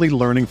constantly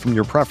learning from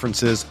your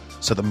preferences,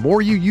 so the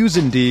more you use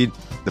Indeed,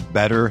 the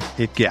better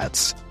it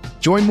gets.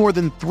 Join more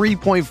than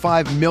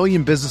 3.5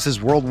 million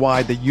businesses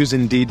worldwide that use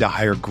Indeed to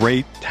hire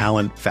great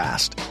talent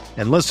fast.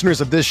 And listeners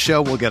of this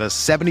show will get a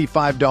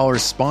 $75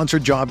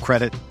 sponsored job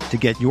credit to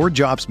get your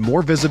jobs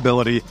more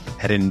visibility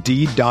at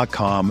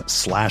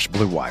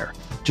Indeed.com/Blue Wire.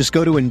 Just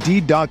go to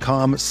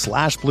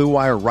Indeed.com/Blue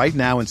Wire right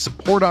now and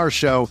support our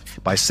show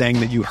by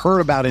saying that you heard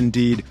about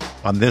Indeed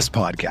on this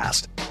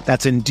podcast.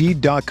 That's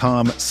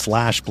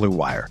Indeed.com/Blue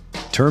Wire.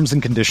 Terms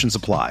and conditions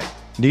apply.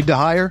 Need to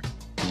hire?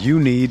 You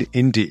need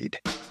Indeed.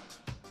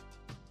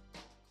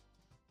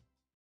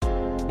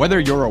 Whether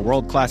you're a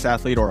world-class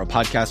athlete or a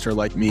podcaster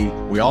like me,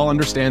 we all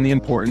understand the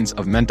importance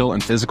of mental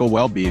and physical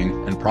well-being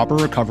and proper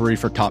recovery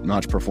for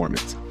top-notch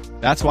performance.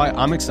 That's why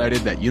I'm excited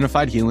that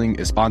Unified Healing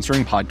is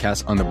sponsoring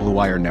podcasts on the Blue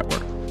Wire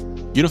Network.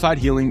 Unified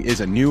Healing is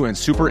a new and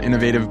super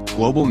innovative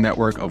global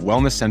network of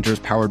wellness centers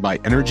powered by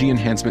Energy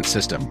Enhancement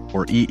System,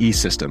 or EE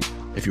System.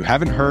 If you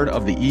haven't heard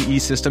of the EE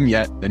System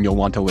yet, then you'll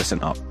want to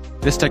listen up.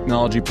 This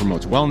technology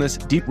promotes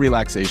wellness, deep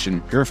relaxation,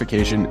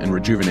 purification, and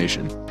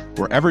rejuvenation.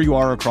 Wherever you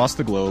are across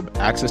the globe,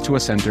 access to a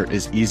center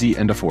is easy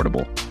and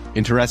affordable.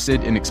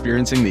 Interested in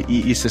experiencing the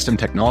EE System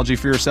technology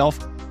for yourself?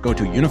 Go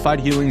to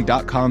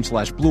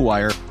unifiedhealing.com/Blue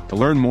Wire to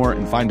learn more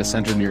and find a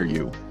center near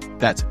you.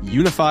 That's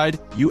unified,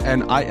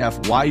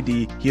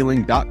 UNIFYD,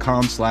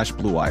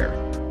 healing.com/Blue Wire.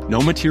 No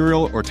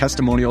material or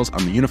testimonials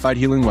on the Unified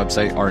Healing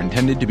website are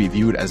intended to be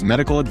viewed as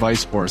medical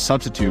advice or a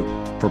substitute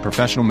for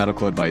professional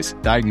medical advice,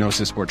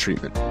 diagnosis, or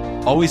treatment.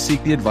 Always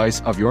seek the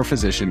advice of your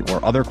physician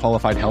or other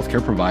qualified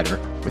healthcare provider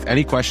with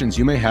any questions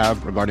you may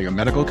have regarding a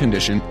medical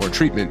condition or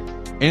treatment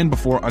and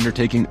before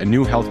undertaking a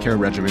new healthcare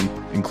regimen,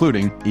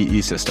 including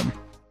EE System.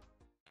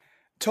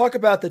 Talk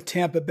about the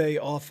Tampa Bay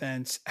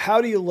offense.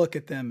 How do you look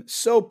at them?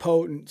 So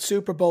potent,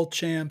 Super Bowl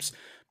champs.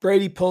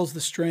 Brady pulls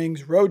the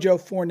strings. Rojo,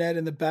 Fournette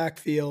in the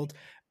backfield.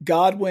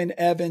 Godwin,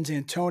 Evans,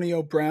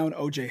 Antonio Brown,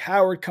 O.J.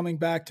 Howard coming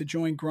back to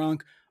join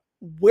Gronk.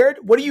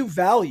 What do you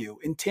value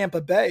in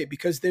Tampa Bay?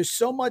 Because there's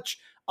so much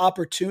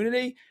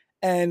opportunity.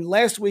 And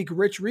last week,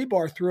 Rich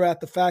Rebar threw out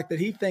the fact that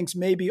he thinks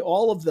maybe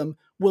all of them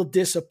will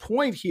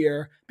disappoint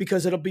here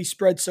because it'll be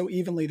spread so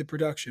evenly, the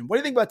production. What do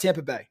you think about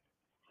Tampa Bay?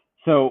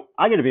 So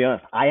I got to be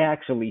honest, I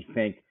actually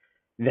think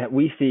that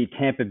we see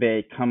Tampa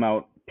Bay come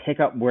out, pick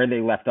up where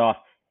they left off,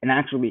 and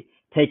actually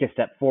take a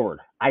step forward.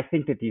 I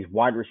think that these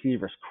wide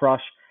receivers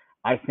crush.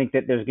 I think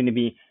that it's going to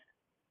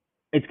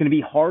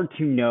be hard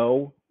to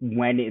know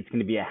when it's going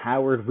to be a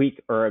Howard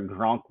week or a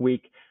Gronk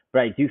week,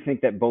 but I do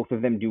think that both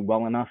of them do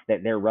well enough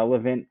that they're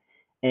relevant.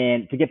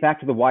 And to get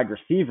back to the wide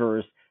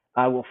receivers,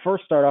 I will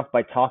first start off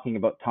by talking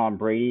about Tom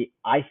Brady.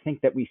 I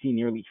think that we see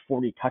nearly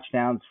 40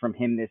 touchdowns from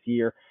him this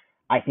year.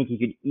 I think he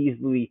could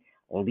easily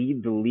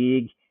lead the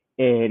league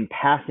in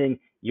passing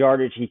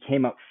yardage. He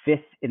came up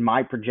fifth in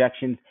my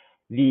projections.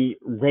 The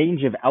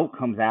range of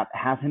outcomes app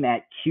has him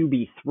at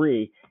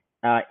QB3.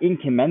 In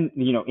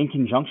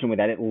conjunction with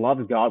that, it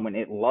loves Godwin.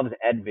 It loves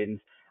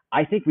Edmonds.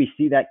 I think we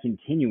see that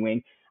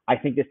continuing. I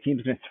think this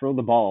team's going to throw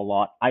the ball a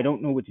lot. I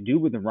don't know what to do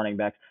with the running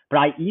backs, but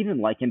I even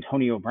like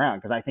Antonio Brown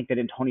because I think that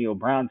Antonio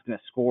Brown's going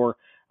to score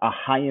a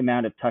high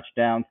amount of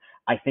touchdowns.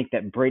 I think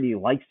that Brady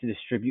likes to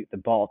distribute the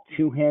ball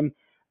to him.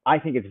 I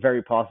think it's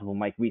very possible,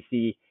 Mike, we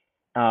see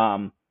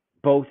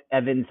both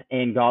Evans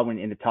and Godwin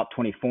in the top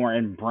 24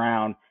 and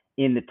Brown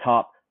in the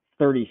top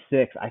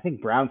 36. I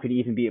think Brown could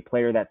even be a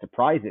player that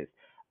surprises.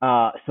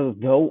 So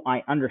though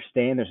I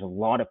understand there's a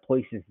lot of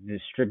places to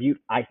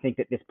distribute, I think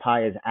that this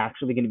pie is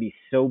actually going to be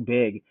so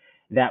big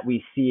that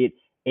we see it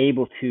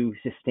able to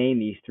sustain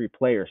these three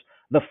players.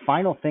 The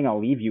final thing I'll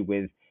leave you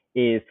with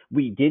is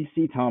we did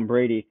see Tom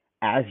Brady,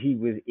 as he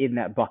was in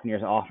that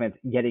Buccaneers offense,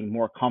 getting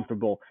more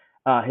comfortable.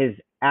 His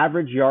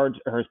average yards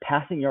or his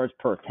passing yards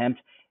per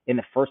attempt in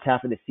the first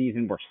half of the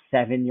season were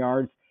 7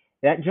 yards.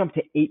 That jumped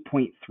to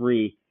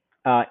 8.3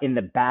 in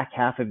the back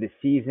half of the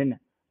season.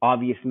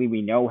 Obviously,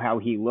 we know how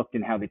he looked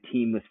and how the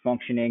team was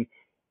functioning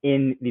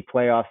in the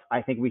playoffs.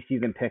 I think we see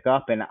them pick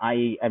up, and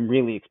I am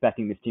really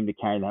expecting this team to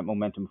carry that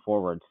momentum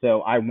forward.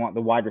 So I want the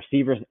wide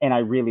receivers, and I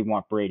really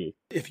want Brady.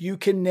 If you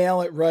can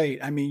nail it right,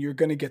 I mean, you're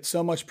going to get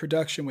so much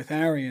production with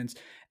Arians.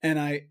 And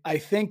I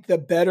think the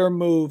better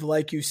move,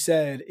 like you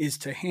said, is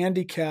to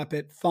handicap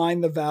it,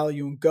 find the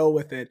value, and go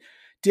with it.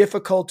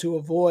 Difficult to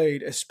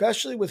avoid,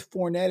 especially with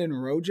Fournette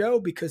and Rojo,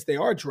 because they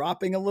are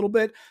dropping a little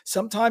bit.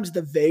 Sometimes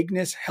the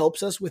vagueness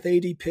helps us with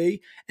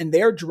ADP, and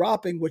they're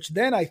dropping, which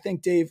then I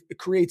think, Dave, it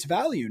creates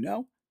value,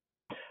 no?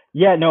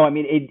 Yeah, no, I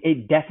mean,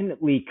 it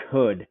definitely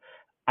could.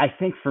 I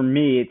think for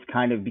me, it's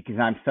kind of because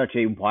I'm such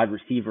a wide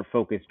receiver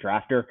focused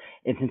drafter.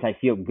 And since I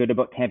feel good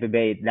about Tampa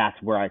Bay,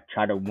 that's where I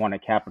try to want to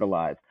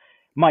capitalize.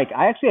 Mike,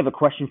 I actually have a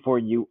question for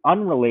you,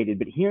 unrelated,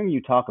 but hearing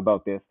you talk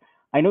about this,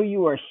 I know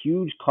you are a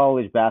huge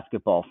college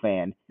basketball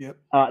fan. Yep.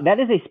 That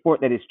is a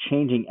sport that is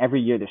changing every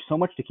year. There's so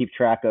much to keep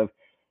track of.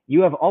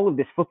 You have all of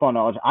this football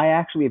knowledge. I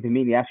actually have been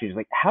meaning to ask you, just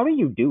like, how do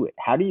you do it?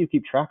 How do you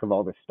keep track of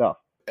all this stuff?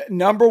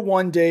 Number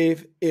one,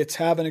 Dave, it's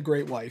having a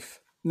great wife.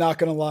 Not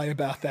going to lie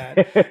about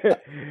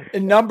that.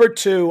 And number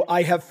two,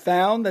 I have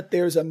found that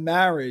there's a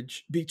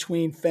marriage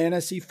between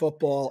fantasy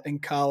football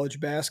and college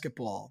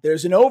basketball.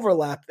 There's an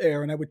overlap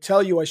there. And I would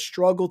tell you, I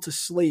struggle to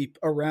sleep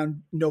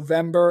around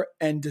November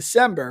and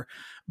December.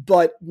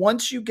 But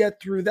once you get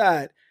through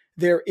that,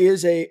 there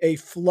is a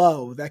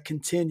flow that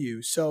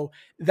continues. So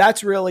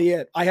that's really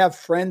it. I have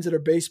friends that are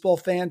baseball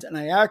fans, and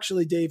I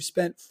actually, Dave,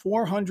 spent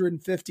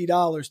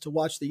 $450 to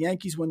watch the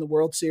Yankees win the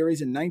World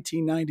Series in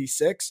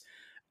 1996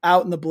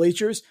 out in the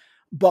bleachers.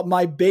 But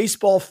my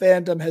baseball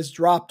fandom has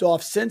dropped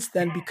off since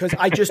then because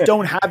I just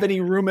don't have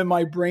any room in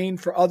my brain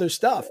for other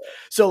stuff.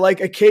 So like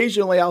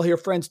occasionally I'll hear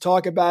friends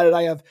talk about it.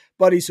 I have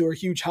buddies who are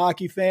huge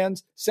hockey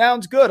fans.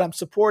 Sounds good. I'm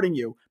supporting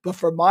you. But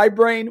for my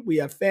brain, we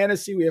have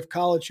fantasy, we have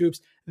college hoops.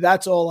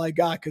 That's all I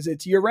got because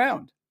it's year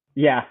round.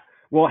 Yeah.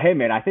 Well, hey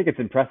man, I think it's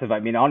impressive.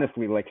 I mean,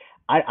 honestly, like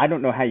I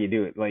don't know how you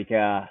do it. Like,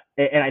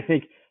 and I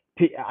think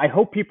I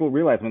hope people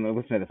realize when they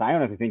listen to this, I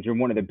honestly think you're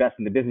one of the best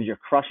in the business. You're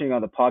crushing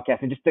on the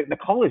podcast, and just the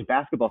college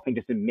basketball thing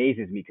just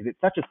amazes me because it's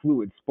such a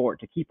fluid sport.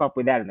 To keep up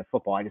with that in the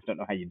football, I just don't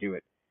know how you do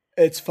it.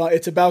 It's fun.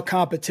 It's about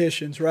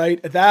competitions,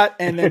 right? That,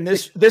 and then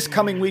this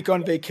coming week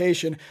on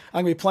vacation,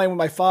 I'm going to be playing with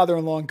my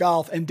father-in-law in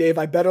golf. And Dave,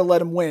 I better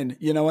let him win.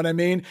 You know what I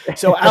mean?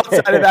 So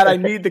outside of that, I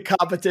need the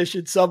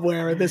competition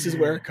somewhere, and this is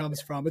where it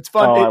comes from. It's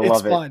fun. Oh,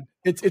 It's fun.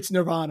 It's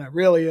Nirvana. It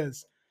really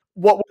is.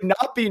 What would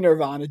not be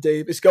Nirvana,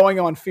 Dave, is going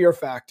on Fear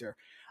Factor.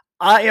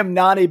 I am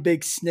not a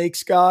big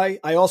snakes guy.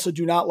 I also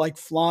do not like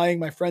flying.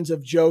 My friends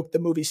have joked the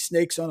movie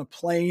Snakes on a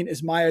Plane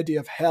is my idea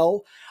of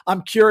hell.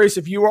 I'm curious,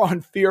 if you were on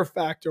Fear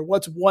Factor,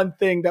 what's one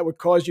thing that would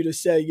cause you to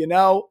say, you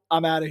know,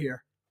 I'm out of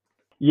here?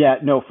 Yeah,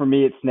 no, for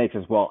me, it's snakes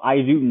as well.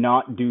 I do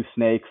not do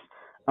snakes.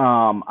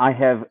 I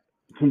have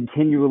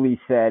continually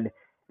said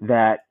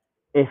that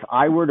if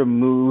I were to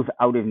move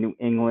out of New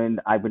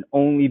England, I would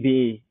only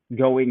be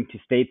going to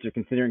states or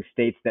considering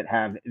states that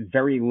have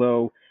very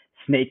low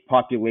snake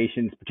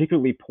populations,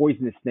 particularly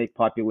poisonous snake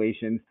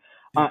populations.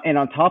 And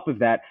on top of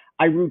that,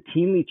 I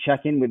routinely check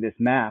in with this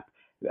map.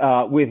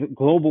 With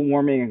global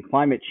warming and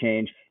climate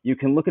change, you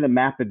can look at a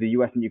map of the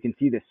U.S. and you can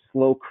see this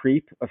slow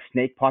creep of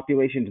snake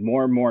populations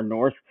more and more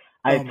north.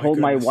 I told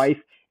my wife,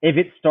 if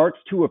it starts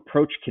to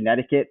approach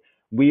Connecticut,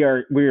 we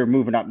are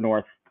moving up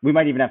north. We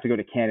might even have to go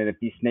to Canada if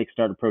these snakes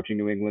start approaching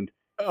New England.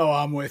 Oh,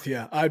 I'm with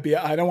you. I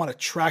don't want to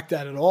track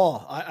that at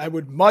all. I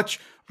would much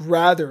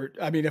rather,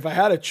 I mean, if I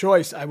had a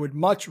choice, I would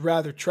much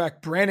rather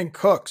track Brandon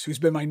Cooks, who's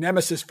been my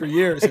nemesis for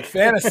years at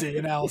fantasy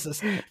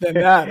analysis, than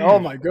that. Oh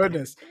my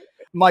goodness.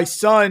 My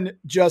son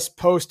just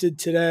posted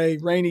today,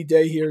 rainy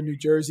day here in New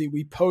Jersey.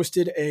 We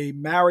posted a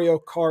Mario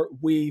Kart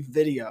Wii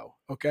video.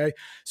 Okay.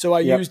 So I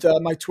used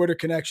my Twitter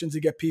connections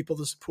to get people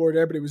to support.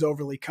 Everybody was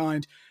overly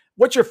kind.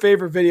 What's your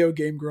favorite video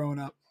game growing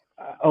up?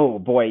 Oh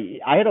boy.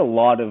 I had a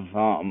lot of,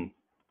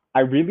 I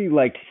really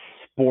liked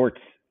sports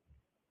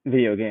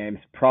video games.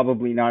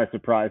 Probably not a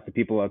surprise to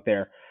people out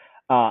there.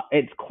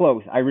 It's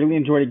close. I really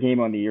enjoyed a game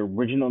on the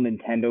original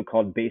Nintendo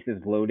called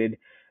Bases Loaded,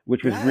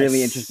 which was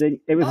really interesting.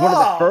 It was one of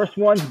the first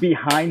ones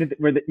behind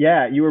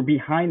you were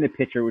behind the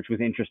pitcher, which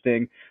was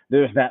interesting.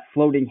 There's that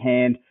floating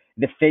hand,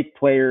 the fake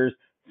players.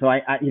 So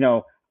I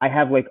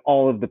have like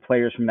all of the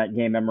players from that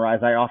game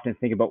memorized. I often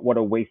think about what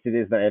a waste it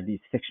is that I have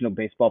these fictional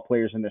baseball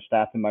players and their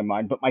stats in my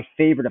mind. But my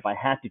favorite, if I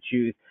had to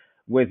choose,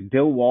 was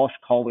Bill Walsh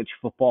College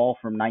Football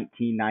from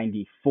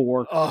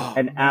 1994.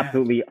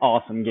 Absolutely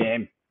awesome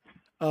game.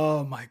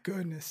 Oh my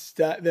goodness.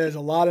 There's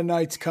a lot of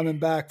nights coming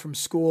back from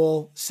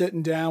school,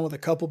 sitting down with a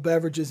couple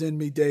beverages in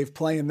me, Dave,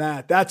 playing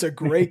that. That's a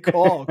great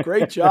call.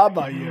 Great job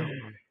by you.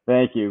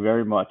 Thank you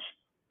very much.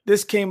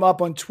 This came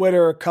up on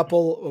Twitter a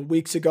couple of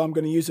weeks ago. I'm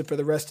going to use it for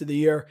the rest of the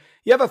year.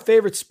 You have a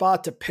favorite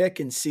spot to pick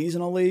in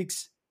seasonal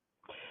leagues?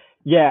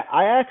 Yeah,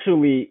 I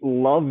actually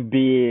love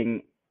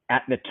being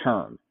at the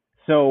turn.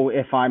 So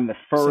if I'm the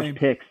first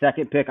pick,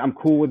 second pick, I'm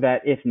cool with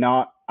that. If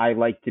not, I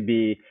like to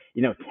be,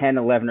 10,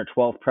 11, or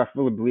 12,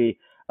 preferably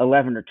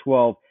 11 or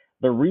 12.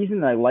 The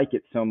reason I like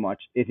it so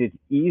much is it's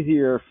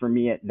easier for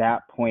me at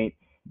that point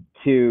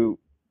to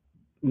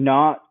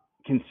not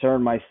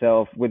concern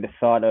myself with the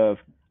thought of,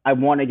 I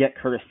want to get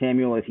Curtis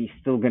Samuel if he's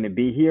still going to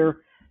be here.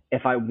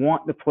 If I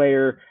want the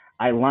player,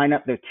 I line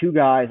up the two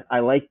guys.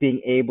 I like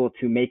being able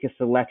to make a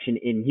selection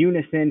in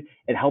unison.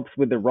 It helps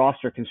with the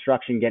roster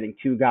construction, getting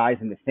two guys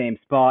in the same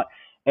spot.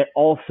 It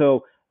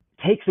also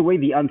takes away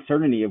the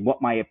uncertainty of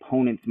what my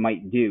opponents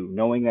might do,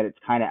 knowing that it's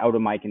kind of out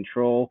of my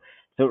control.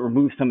 So it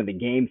removes some of the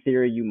game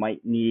theory you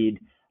might need.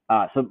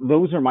 So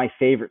those are my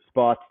favorite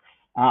spots.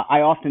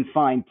 I often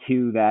find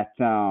too that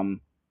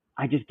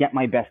I just get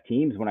my best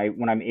teams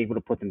when I'm able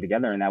to put them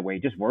together in that way.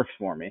 It just works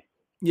for me.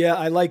 Yeah,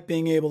 I like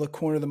being able to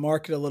corner the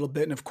market a little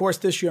bit. And of course,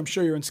 this year, I'm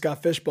sure you're in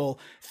Scott Fishbowl.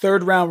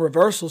 Third round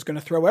reversal is going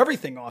to throw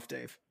everything off,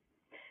 Dave.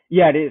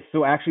 Yeah, it is.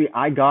 So actually,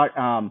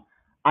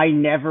 I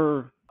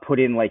never put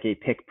in like a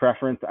pick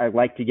preference. I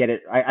like to get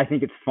it. I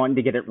think it's fun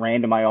to get it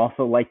random. I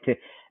also like to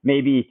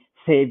maybe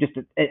save just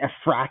a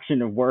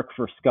fraction of work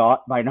for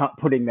Scott by not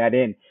putting that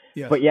in.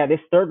 Yes. But yeah, this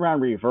third round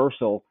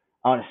reversal,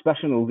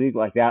 especially in a league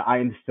like that, I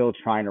am still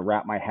trying to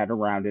wrap my head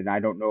around it. And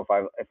I don't know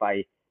if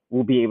I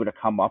will be able to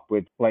come up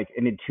with like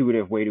an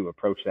intuitive way to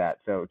approach that.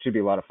 So it should be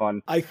a lot of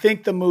fun. I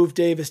think the move,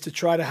 Dave, is to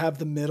try to have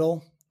the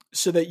middle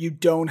so that you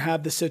don't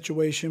have the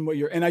situation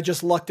where and I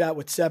just lucked out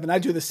with 7. I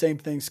do the same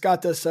thing.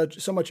 Scott does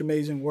so much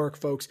amazing work,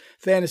 folks.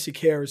 Fantasy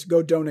Cares,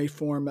 go donate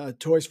for him,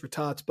 Toys for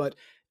Tots. But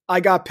I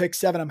got pick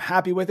 7. I'm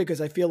happy with it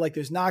because I feel like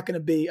there's not going to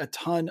be a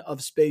ton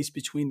of space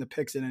between the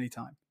picks at any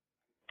time.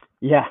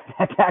 Yeah,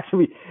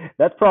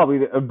 that's probably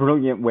a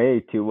brilliant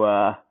way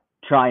to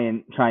try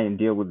and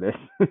deal with this.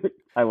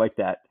 I like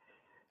that.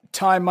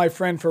 Time, my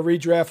friend, for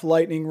redraft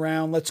lightning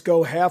round. Let's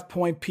go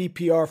half-point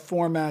PPR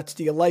formats.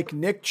 Do you like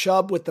Nick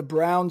Chubb with the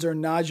Browns or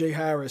Najee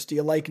Harris? Do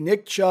you like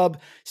Nick Chubb,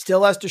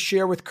 still has to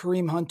share with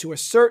Kareem Hunt to a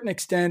certain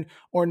extent,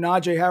 or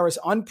Najee Harris,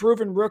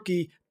 unproven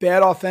rookie,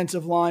 bad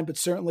offensive line, but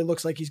certainly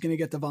looks like he's going to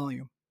get the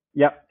volume?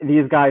 Yep,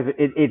 these guys,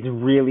 it's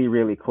really,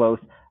 really close.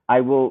 I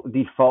will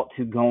default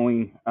to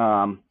going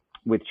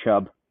with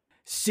Chubb.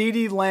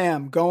 CeeDee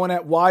Lamb going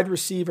at wide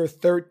receiver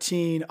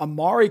 13,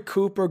 Amari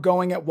Cooper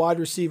going at wide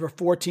receiver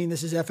 14,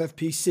 this is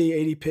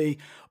FFPC ADP,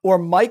 or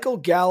Michael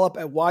Gallup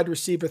at wide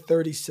receiver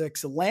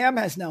 36. Lamb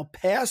has now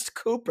passed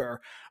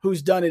Cooper,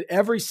 who's done it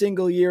every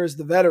single year as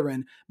the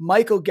veteran.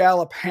 Michael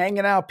Gallup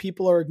hanging out,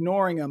 people are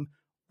ignoring him.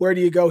 Where do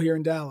you go here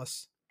in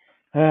Dallas?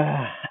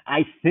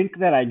 I think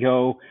that I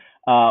go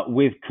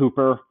with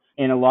Cooper.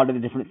 In a lot of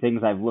the different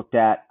things I've looked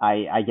at,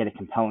 I get a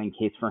compelling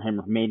case for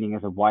him remaining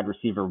as a wide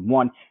receiver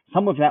 1.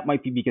 Some of that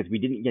might be because we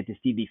didn't get to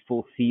see the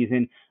full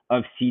season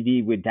of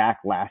CD with Dak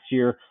last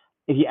year.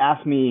 If you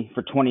ask me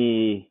for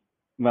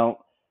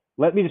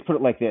let me just put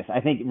it like this. I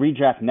think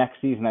redraft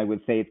next season, I would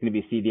say it's going to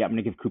be CD. I'm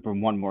going to give Cooper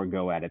one more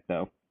go at it,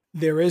 though.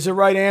 There is a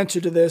right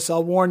answer to this.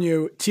 I'll warn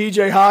you.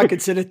 TJ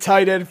Hockenson at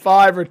tight end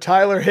 5 or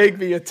Tyler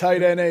Higbee at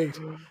tight end 8.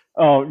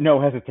 Oh, no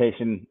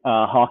hesitation.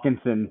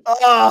 Hawkinson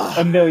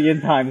a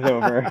million times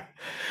over.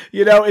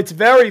 It's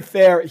very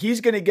fair. He's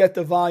going to get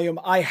the volume.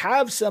 I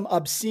have some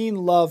obscene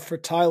love for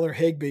Tyler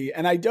Higbee,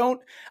 and I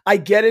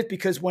get it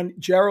because when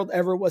Gerald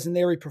Everett wasn't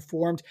there, he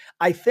performed.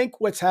 I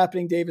think what's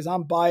happening, Dave, is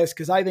I'm biased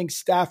because I think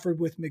Stafford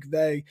with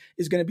McVay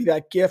is going to be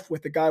that gif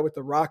with the guy with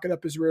the rocket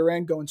up his rear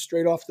end going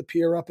straight off the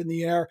pier up in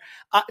the air.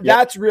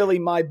 That's really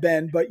my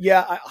bend. But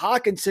yeah,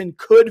 Hawkinson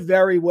could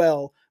very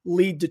well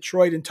lead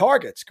Detroit in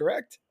targets,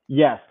 correct?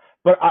 Yes.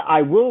 But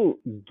I will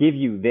give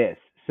you this.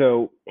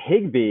 So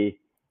Higbee,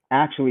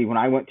 actually, when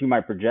I went through my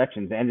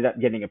projections, ended up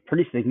getting a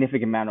pretty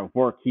significant amount of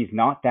work. He's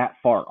not that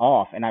far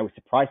off, and I was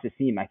surprised to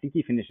see him. I think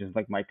he finishes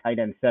like my tight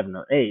end 7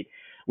 or 8,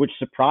 which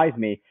surprised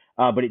me.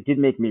 But it did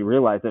make me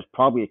realize there's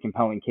probably a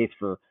compelling case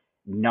for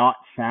not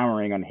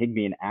souring on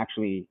Higbee and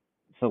actually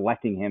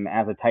selecting him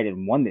as a tight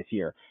end 1 this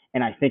year.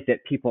 And I think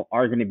that people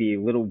are going to be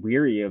a little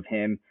weary of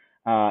him,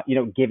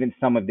 given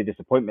some of the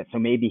disappointment. So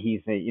maybe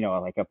he's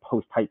like a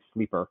post-type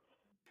sleeper.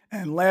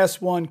 And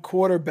last one,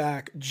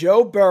 quarterback.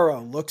 Joe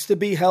Burrow looks to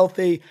be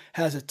healthy,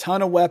 has a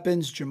ton of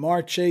weapons.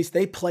 Jamar Chase,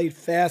 they played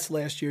fast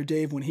last year,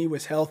 Dave, when he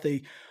was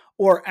healthy.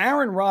 Or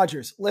Aaron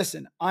Rodgers.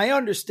 Listen, I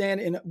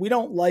understand, and we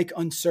don't like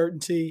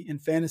uncertainty in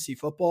fantasy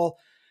football,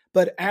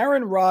 but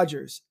Aaron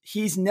Rodgers,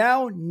 he's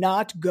now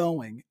not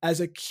going as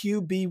a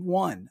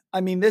QB1. I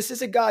mean, this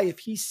is a guy, if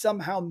he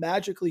somehow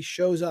magically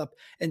shows up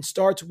and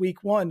starts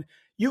week 1,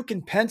 you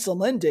can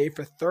pencil in, Dave,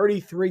 for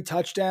 33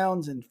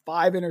 touchdowns and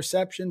 5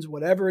 interceptions,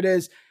 whatever it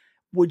is.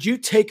 Would you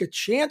take a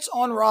chance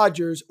on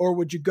Rodgers, or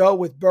would you go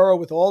with Burrow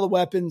with all the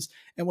weapons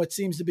and what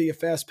seems to be a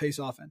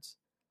fast-paced offense?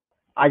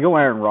 I go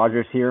Aaron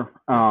Rodgers here.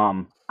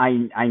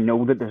 I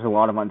know that there's a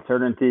lot of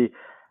uncertainty.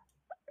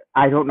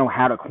 I don't know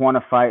how to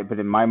quantify it, but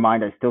in my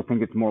mind, I still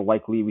think it's more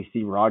likely we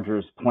see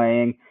Rodgers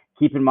playing.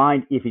 Keep in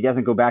mind, if he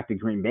doesn't go back to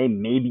Green Bay,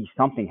 maybe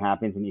something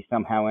happens and he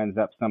somehow ends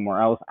up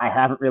somewhere else. I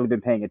haven't really been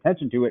paying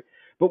attention to it,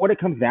 but what it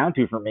comes down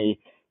to for me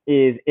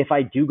is if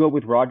I do go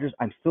with Rodgers,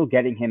 I'm still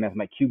getting him as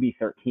my QB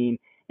 13.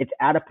 It's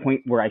at a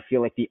point where I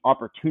feel like the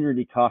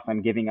opportunity cost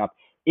I'm giving up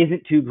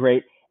isn't too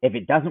great. If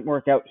it doesn't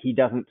work out, he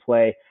doesn't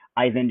play.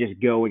 I then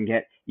just go and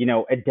get,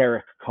 a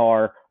Derek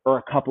Carr or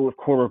a couple of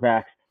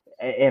quarterbacks,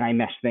 and I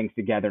mesh things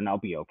together, and I'll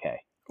be okay.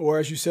 Or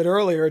as you said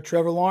earlier,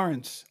 Trevor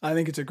Lawrence. I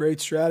think it's a great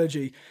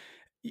strategy.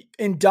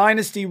 In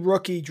dynasty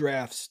rookie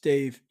drafts,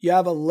 Dave, you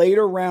have a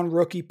later round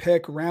rookie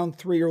pick, round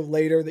 3 or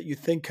later, that you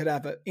think could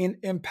have an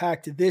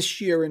impact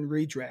this year in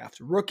redraft.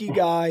 Rookie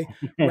guy,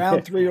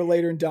 round 3 or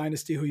later in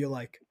dynasty, who you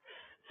like?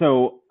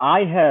 So I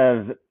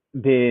have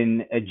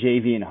been a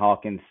Javian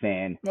Hawkins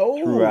fan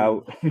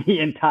throughout the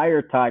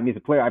entire time. He's a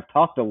player I've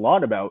talked a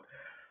lot about.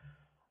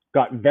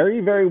 Got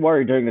very, very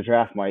worried during the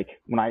draft, Mike,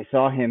 when I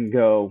saw him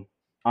go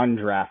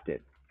undrafted.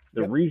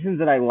 The reasons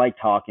that I liked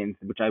Hawkins,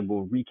 which I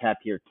will recap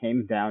here,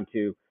 came down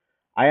to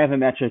I have a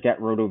metric at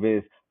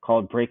RotoViz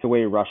called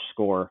breakaway rush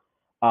score.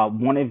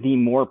 One of the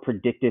more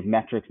predictive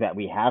metrics that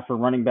we have for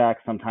running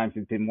backs. Sometimes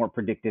it's been more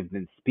predictive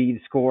than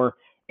speed score.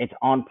 It's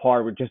on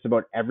par with just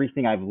about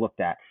everything I've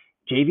looked at.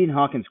 Javian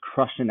Hawkins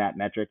crushed in that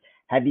metric,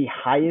 had the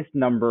highest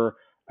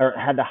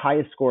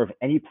score of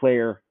any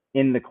player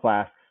in the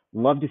class.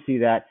 Love to see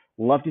that.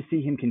 Love to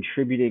see him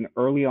contributing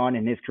early on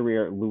in his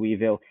career at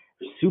Louisville.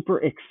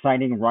 Super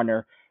exciting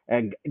runner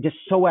and just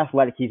so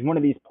athletic. He's one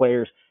of these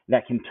players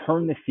that can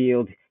turn the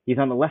field. He's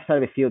on the left side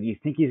of the field. You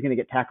think he's going to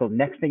get tackled.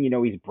 Next thing you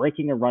know, he's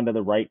breaking a run to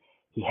the right.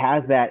 He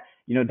has that,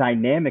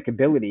 dynamic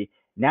ability.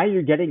 Now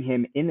you're getting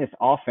him in this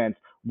offense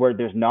where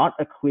there's not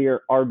a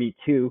clear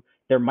RB2.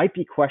 There might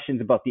be questions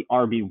about the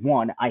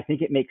RB1. I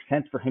think it makes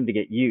sense for him to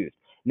get used.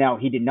 Now,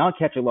 he did not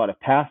catch a lot of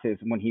passes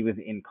when he was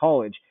in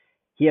college.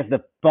 He has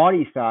the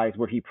body size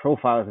where he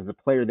profiles as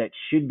a player that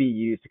should be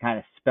used to kind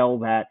of spell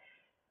that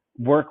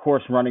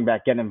workhorse running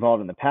back, get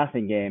involved in the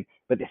passing game.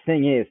 But the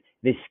thing is,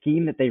 the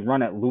scheme that they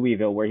run at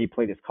Louisville, where he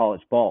played his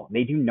college ball,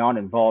 they do not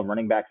involve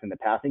running backs in the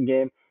passing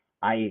game.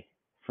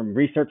 From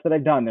research that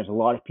I've done, there's a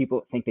lot of people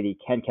that think that he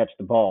can catch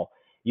the ball.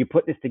 You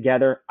put this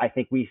together, I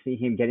think we see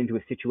him get into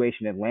a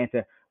situation in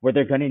Atlanta where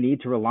they're going to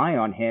need to rely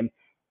on him.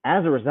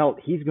 As a result,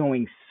 he's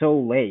going so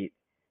late,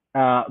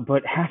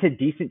 but has a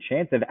decent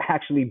chance of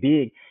actually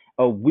being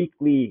a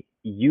weekly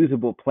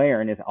usable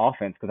player in his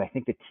offense, because I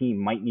think the team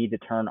might need to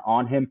turn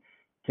on him.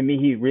 To me,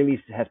 he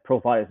really has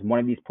profiled as one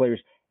of these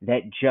players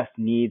that just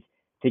needs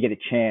to get a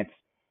chance.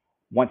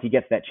 Once he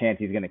gets that chance,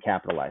 he's going to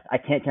capitalize. I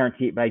can't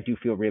guarantee it, but I do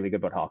feel really good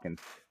about Hawkins.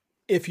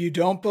 If you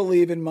don't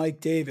believe in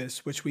Mike Davis,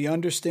 which we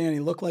understand, he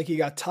looked like he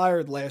got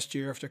tired last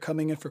year after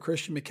coming in for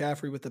Christian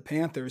McCaffrey with the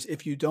Panthers.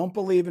 If you don't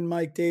believe in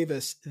Mike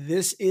Davis,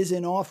 this is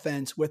an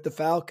offense with the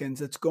Falcons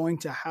that's going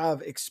to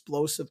have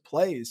explosive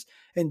plays.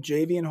 And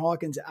Javian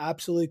Hawkins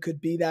absolutely could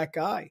be that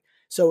guy.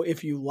 So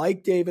if you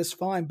like Davis,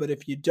 fine. But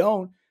if you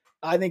don't,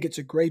 I think it's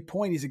a great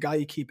point. He's a guy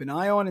you keep an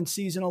eye on in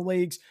seasonal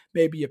leagues.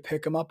 Maybe you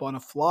pick him up on a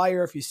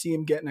flyer if you see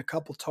him getting a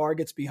couple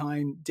targets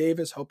behind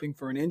Davis, hoping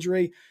for an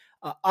injury.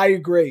 I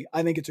agree.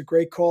 I think it's a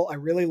great call. I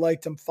really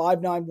liked him.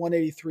 5'9",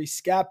 183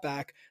 scat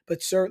back,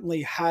 but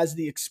certainly has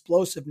the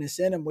explosiveness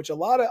in him, which a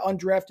lot of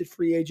undrafted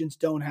free agents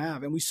don't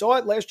have. And we saw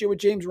it last year with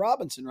James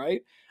Robinson,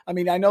 right? I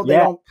mean, I know they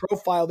don't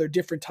profile their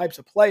different types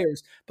of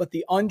players, but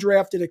the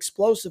undrafted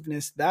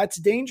explosiveness, that's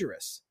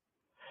dangerous.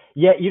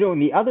 Yeah, and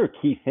the other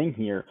key thing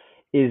here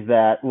is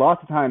that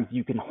lots of times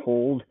you can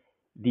hold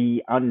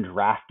the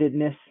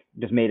undraftedness,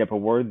 just made up a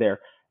word there,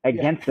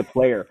 against the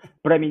player.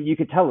 But I mean, you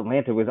could tell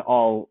Atlanta was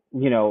all,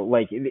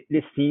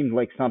 this seemed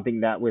like something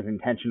that was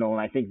intentional. And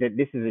I think that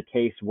this is a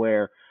case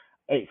where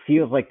it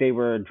feels like they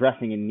were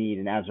addressing a need.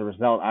 And as a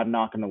result, I'm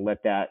not going to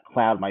let that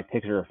cloud my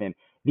picture of him.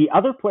 The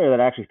other player that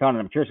I actually found,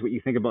 and I'm curious what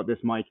you think about this,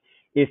 Mike,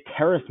 is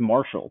Terrace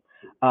Marshall,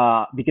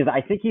 because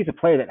I think he's a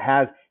player that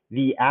has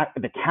the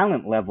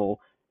talent level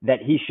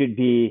that he should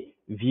be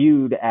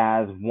viewed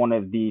as one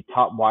of the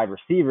top wide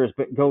receivers,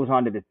 but goes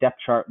on to this depth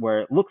chart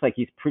where it looks like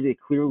he's pretty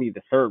clearly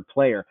the third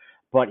player,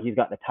 but he's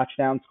got the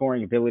touchdown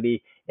scoring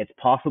ability. It's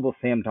possible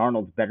Sam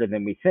Darnold's better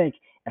than we think,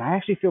 and I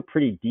actually feel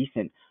pretty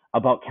decent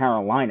about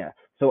Carolina.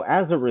 So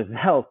as a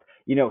result,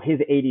 his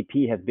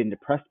ADP has been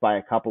depressed by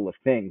a couple of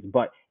things,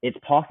 but it's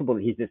possible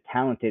that he's as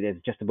talented as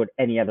just about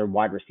any other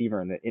wide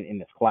receiver in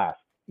this class.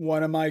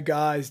 One of my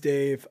guys,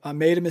 Dave. I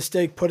made a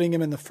mistake putting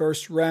him in the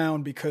first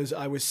round because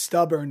I was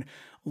stubborn.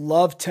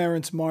 Loved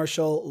Terrace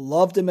Marshall,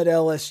 loved him at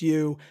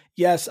LSU.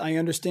 Yes, I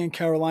understand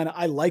Carolina.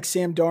 I like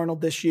Sam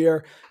Darnold this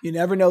year. You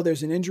never know.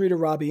 There's an injury to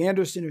Robbie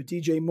Anderson or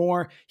DJ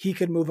Moore. He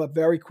could move up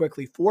very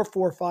quickly.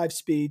 4.45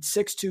 speed,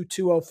 6'2",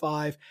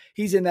 205.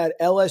 He's in that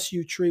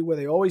LSU tree where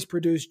they always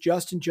produce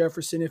Justin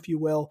Jefferson, if you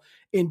will.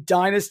 In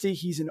Dynasty,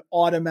 he's an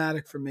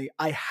automatic for me.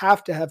 I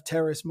have to have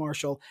Terrace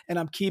Marshall, and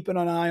I'm keeping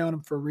an eye on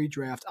him for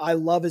redraft. I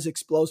love his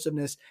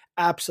explosiveness.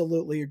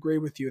 Absolutely agree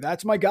with you.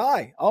 That's my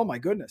guy. Oh, my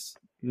goodness.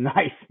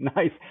 Nice.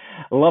 I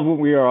love when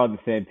we are on the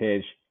same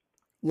page.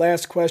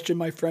 Last question,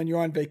 my friend.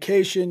 You're on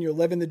vacation. You're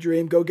living the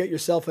dream. Go get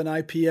yourself an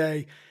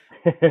IPA.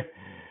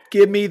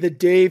 Give me the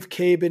Dave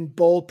Cabin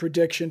bold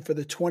prediction for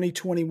the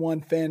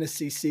 2021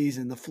 fantasy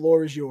season. The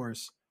floor is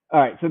yours. All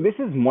right. So this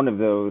is one of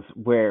those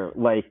where,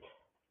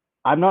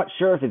 I'm not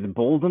sure if it's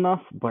bold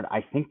enough, but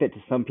I think that to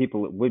some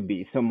people it would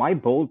be. So my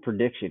bold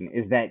prediction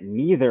is that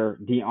neither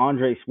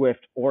DeAndre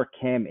Swift or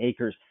Cam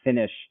Akers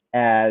finish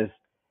as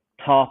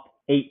top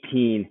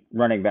 18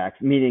 running backs,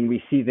 meaning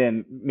we see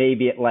them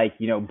maybe at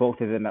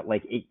both of them at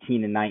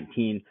 18 and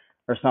 19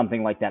 or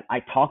something like that. I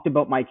talked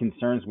about my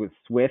concerns with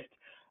Swift.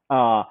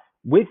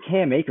 With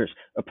Cam Akers,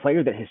 a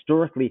player that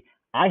historically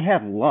I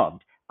have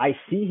loved, I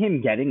see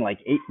him getting 8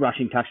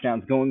 rushing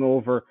touchdowns, going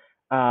over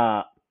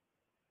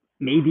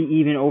maybe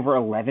even over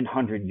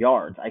 1,100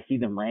 yards. I see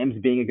the Rams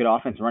being a good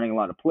offense, running a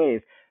lot of plays.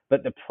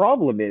 But the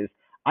problem is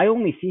I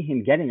only see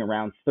him getting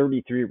around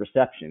 33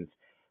 receptions,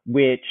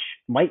 which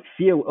might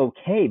feel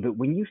okay. But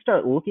when you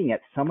start looking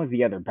at some of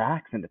the other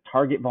backs and the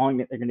target volume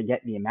that they're going to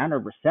get, the amount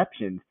of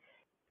receptions,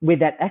 with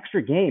that extra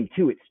game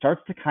too, it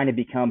starts to kind of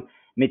become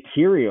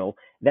material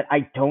that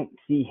I don't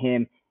see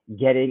him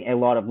getting a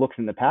lot of looks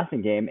in the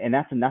passing game. And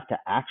that's enough to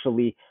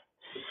actually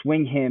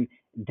swing him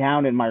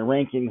down in my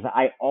rankings.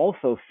 I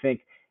also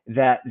think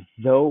that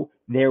though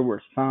there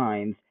were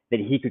signs that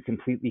he could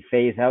completely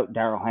phase out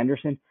Darrell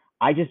Henderson,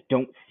 I just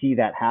don't see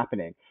that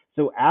happening.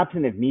 So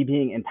absent of me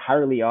being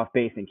entirely off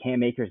base and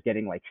Cam Akers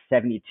getting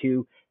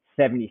 72,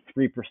 73%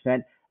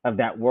 of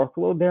that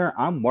workload there,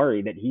 I'm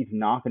worried that he's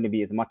not going to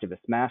be as much of a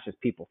smash as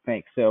people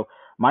think. So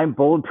my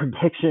bold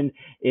prediction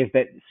is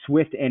that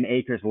Swift and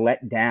Akers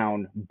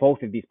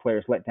both of these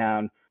players let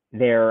down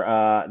their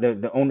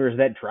the owners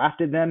that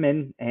drafted them,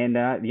 and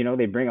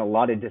they bring a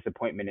lot of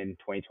disappointment in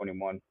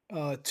 2021.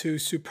 Two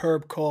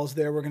superb calls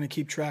there. We're going to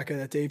keep track of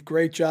that, Dave.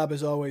 Great job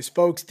as always,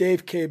 folks.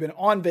 Dave Cabin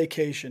on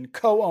vacation,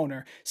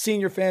 co-owner,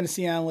 senior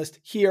fantasy analyst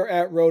here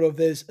at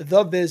RotoViz,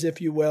 the Viz, if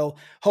you will,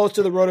 host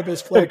of the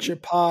RotoViz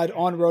flagship pod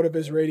on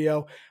RotoViz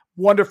Radio.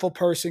 Wonderful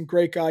person,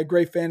 great guy,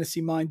 great fantasy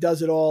mind,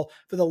 does it all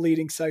for the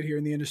leading site here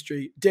in the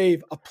industry.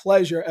 Dave, a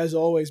pleasure as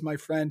always, my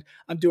friend.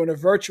 I'm doing a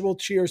virtual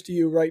cheers to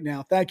you right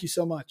now. Thank you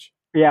so much.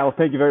 Yeah, well,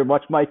 thank you very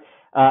much, Mike.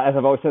 As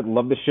I've always said,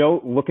 love the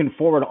show. Looking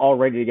forward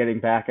already to getting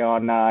back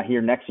on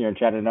here next year and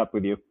chatting up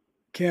with you.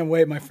 Can't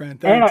wait, my friend.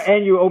 Thanks.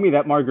 And you owe me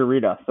that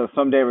margarita, so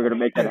someday we're going to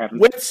make that happen.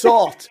 With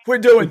salt. We're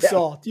doing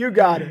salt. You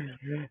got it.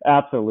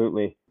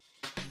 Absolutely.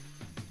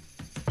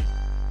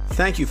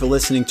 Thank you for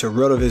listening to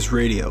RotoViz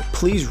Radio.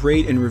 Please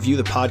rate and review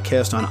the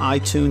podcast on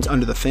iTunes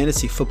under the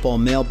Fantasy Football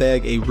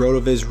Mailbag, a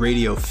RotoViz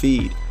Radio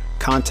feed.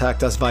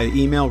 Contact us via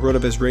email,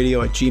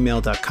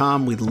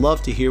 rotovizradio@gmail.com. We'd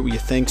love to hear what you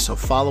think, so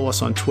follow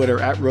us on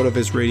Twitter at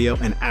RotoVizRadio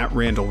and at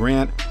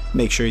RandallRant.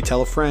 Make sure you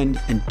tell a friend,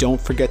 and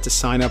don't forget to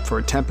sign up for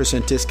a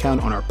 10%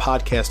 discount on our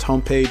podcast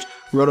homepage,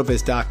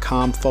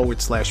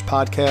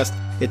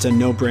 rotoviz.com/podcast. It's a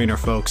no-brainer,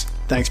 folks.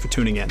 Thanks for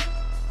tuning in.